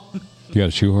 I? You got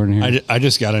a shoehorn here? I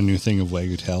just got a new thing of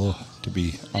Wagyu tallow, to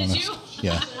be honest. you?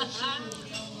 Yeah.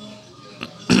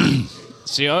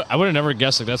 See, I would have never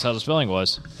guessed like that's how the spelling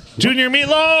was. Junior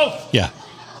Meatloaf. Yeah.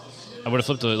 I would have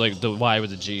flipped the Y with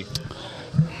the G.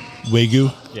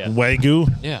 Wagyu. Yeah. Wagyu.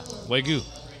 Yeah. Wagyu.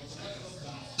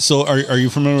 So are you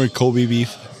familiar with Kobe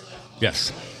beef?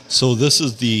 Yes. So this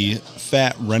is the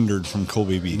fat rendered from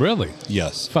Kobe beef. Really?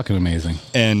 Yes. Fucking amazing.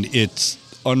 And it's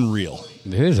unreal.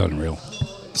 It is unreal.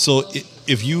 So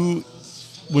if you,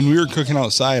 when we were cooking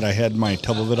outside, I had my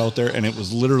tub of it out there, and it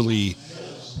was literally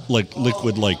like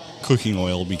liquid, like cooking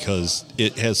oil, because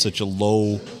it has such a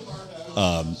low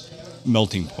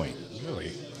melting point.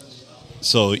 Really?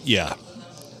 So yeah,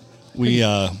 we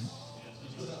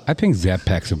I think Zap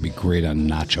Packs would be great on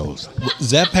nachos.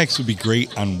 Zap Packs would be great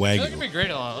on That could Wagyu. be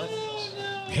great on it.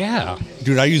 Yeah.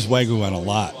 Dude, I use Wagyu on a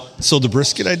lot. So the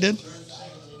brisket I did,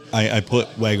 I put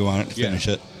Wagyu on it to finish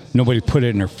it. Nobody put it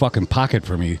in their fucking pocket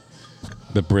for me.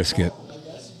 The brisket.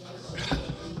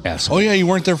 Asshole. Oh yeah, you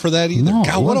weren't there for that either. No, I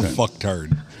God, what a wasn't.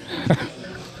 fucktard.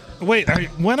 Wait,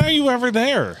 when are you ever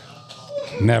there?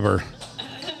 Never.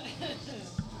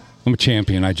 I'm a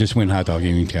champion. I just win hot dog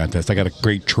eating contest. I got a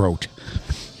great trout.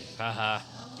 Haha.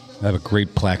 I have a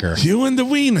great placard. You and the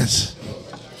Weenus.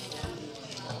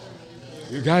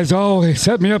 You guys all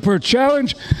set me up for a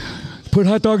challenge. Put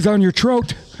hot dogs on your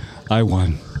throat. I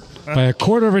won by a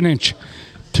quarter of an inch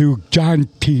to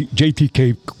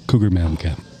JTK Cougar Mountain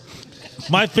Cap.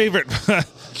 My favorite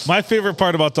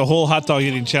part about the whole hot dog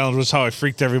eating challenge was how I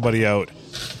freaked everybody out.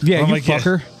 Yeah, I'm you like, yeah.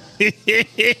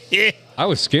 fucker. I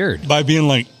was scared. By being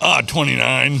like,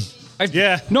 29.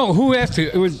 Yeah. No, who asked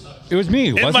it? It was me,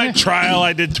 In wasn't my it? trial,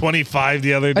 I did 25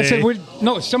 the other day. I said,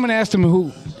 no, someone asked him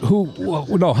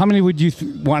how many would you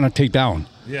want to take down?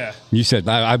 Yeah. You said,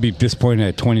 I'd be disappointed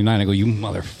at 29. I go, you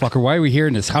motherfucker, why are we here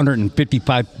in this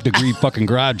 155 degree fucking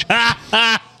garage?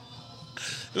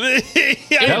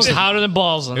 It was hotter than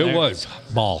balls in there. It was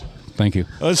ball. Thank you.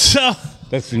 So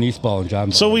That's Denise Ball and John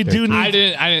Ball. So we do need. I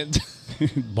didn't.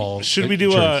 Ball. Should we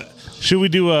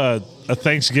do a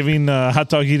Thanksgiving hot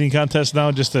dog eating contest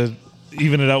now, just to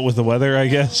even it out with the weather? I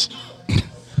guess.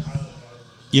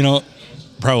 You know,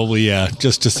 probably yeah,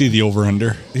 just to see the over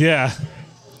under. Yeah,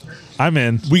 I'm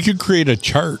in. We could create a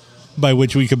chart by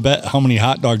which we could bet how many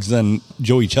hot dogs then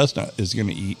Joey Chestnut is going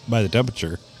to eat by the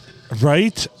temperature.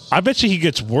 Right? I bet you he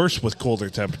gets worse with colder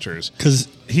temperatures because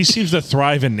he seems to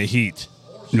thrive in the heat.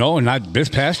 No, not this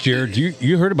past year.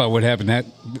 You heard about what happened on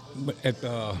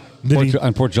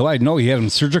 4th of July? No, he had him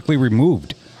surgically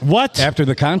removed. What? After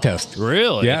the contest.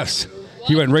 Really? Yes.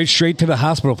 He went right straight to the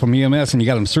hospital from EMS, and he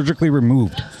got him surgically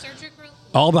removed.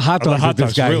 All the hot dogs that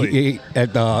this guy ate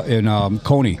in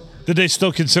Coney. Did they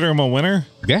still consider him a winner?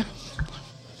 Yeah.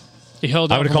 He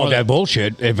held I would have called that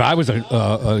bullshit if I was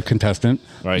a contestant.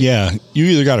 Right. Yeah, you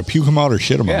either got to puke him out or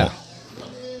shit him out.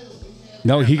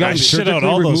 No, he got I him shit surgically out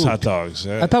all removed. those hot dogs.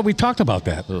 I thought we talked about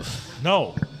that.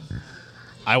 No.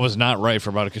 I was not right for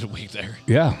about a good week there.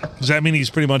 Yeah. Does that mean he's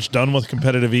pretty much done with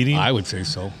competitive eating? I would say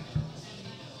so.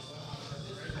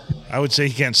 I would say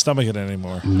he can't stomach it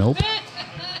anymore. Nope.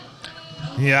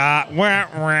 Yeah. Wah,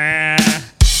 wah.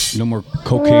 No more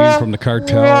cocaine from the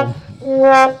cartel.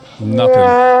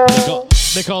 Nothing.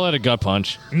 They call that a gut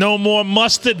punch. No more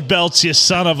mustard belts, you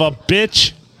son of a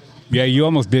bitch. Yeah, you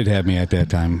almost did have me at that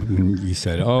time. You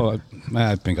said, "Oh,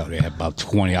 I think I'll have about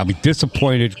 20." I'll be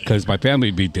disappointed because my family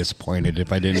would be disappointed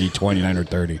if I didn't eat 29 or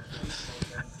 30.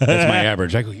 That's my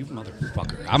average. I go, "You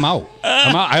motherfucker, I'm out.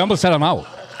 I'm out." I almost said I'm out.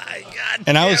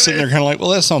 And I was sitting there kind of like, well,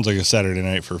 that sounds like a Saturday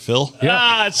night for Phil.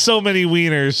 Yeah. So many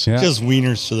wieners. Yeah. Just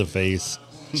wieners to the face.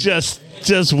 Just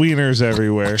wieners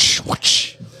everywhere.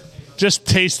 Just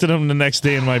tasted them the next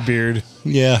day in my beard.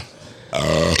 Yeah.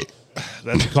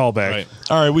 That's a callback. Right.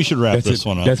 All right, we should wrap this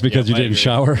one up. That's because you I didn't agree.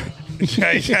 shower.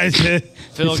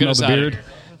 Phil, get us out of here.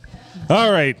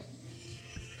 All right.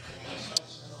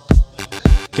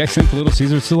 Guys think Little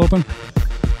Caesar's still open?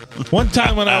 One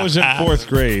time when I was in 4th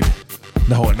grade.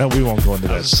 No, we won't go into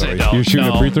that story. You shooting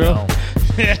a free throw? No.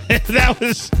 That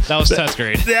was 10th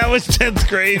grade. That was 10th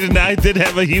grade, and I did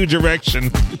have a huge erection.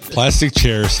 Plastic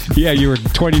chairs. Yeah, you were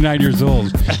 29 years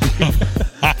old.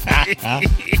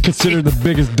 Considered the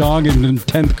biggest dong in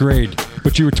 10th grade,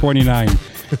 but you were 29. All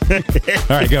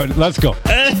right, go. Let's go.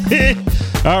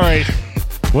 All right.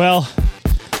 Well,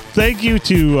 thank you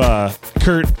to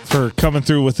Kurt for coming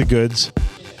through with the goods,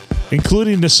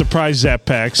 including the surprise Zap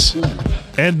Packs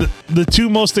and the 2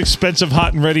 most expensive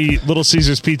hot and ready Little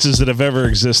Caesars pizzas that have ever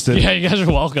existed. Yeah, you guys are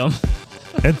welcome.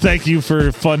 And thank you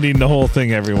for funding the whole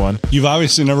thing, everyone. You've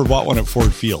obviously never bought one at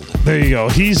Ford Field. There you go.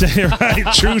 He's right.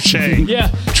 True Shay. Yeah,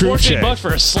 True Shay. $14 for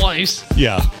a slice.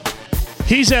 Yeah.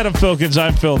 He's Adam Filkins.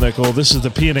 I'm Phil Nickel. This is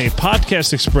the P&A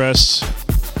Podcast Express.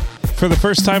 For the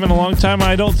first time in a long time,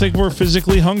 I don't think we're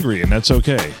physically hungry, and that's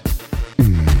okay.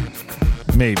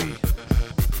 Maybe.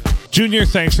 Junior,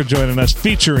 thanks for joining us.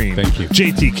 Featuring Thank you.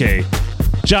 JTK,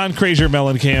 John Crazier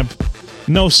Mellencamp,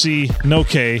 no C, no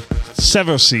K,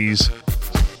 several C's.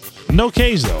 No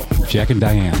K's, though. Jack and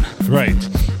Diane. Right.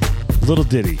 Little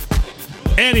ditty.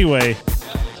 Anyway,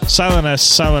 silent S,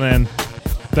 silent N.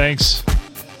 Thanks.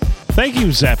 Thank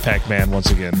you, Zap Pack Man, once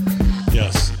again.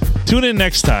 Yes. Tune in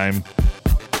next time.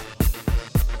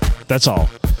 That's all.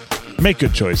 Make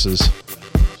good choices.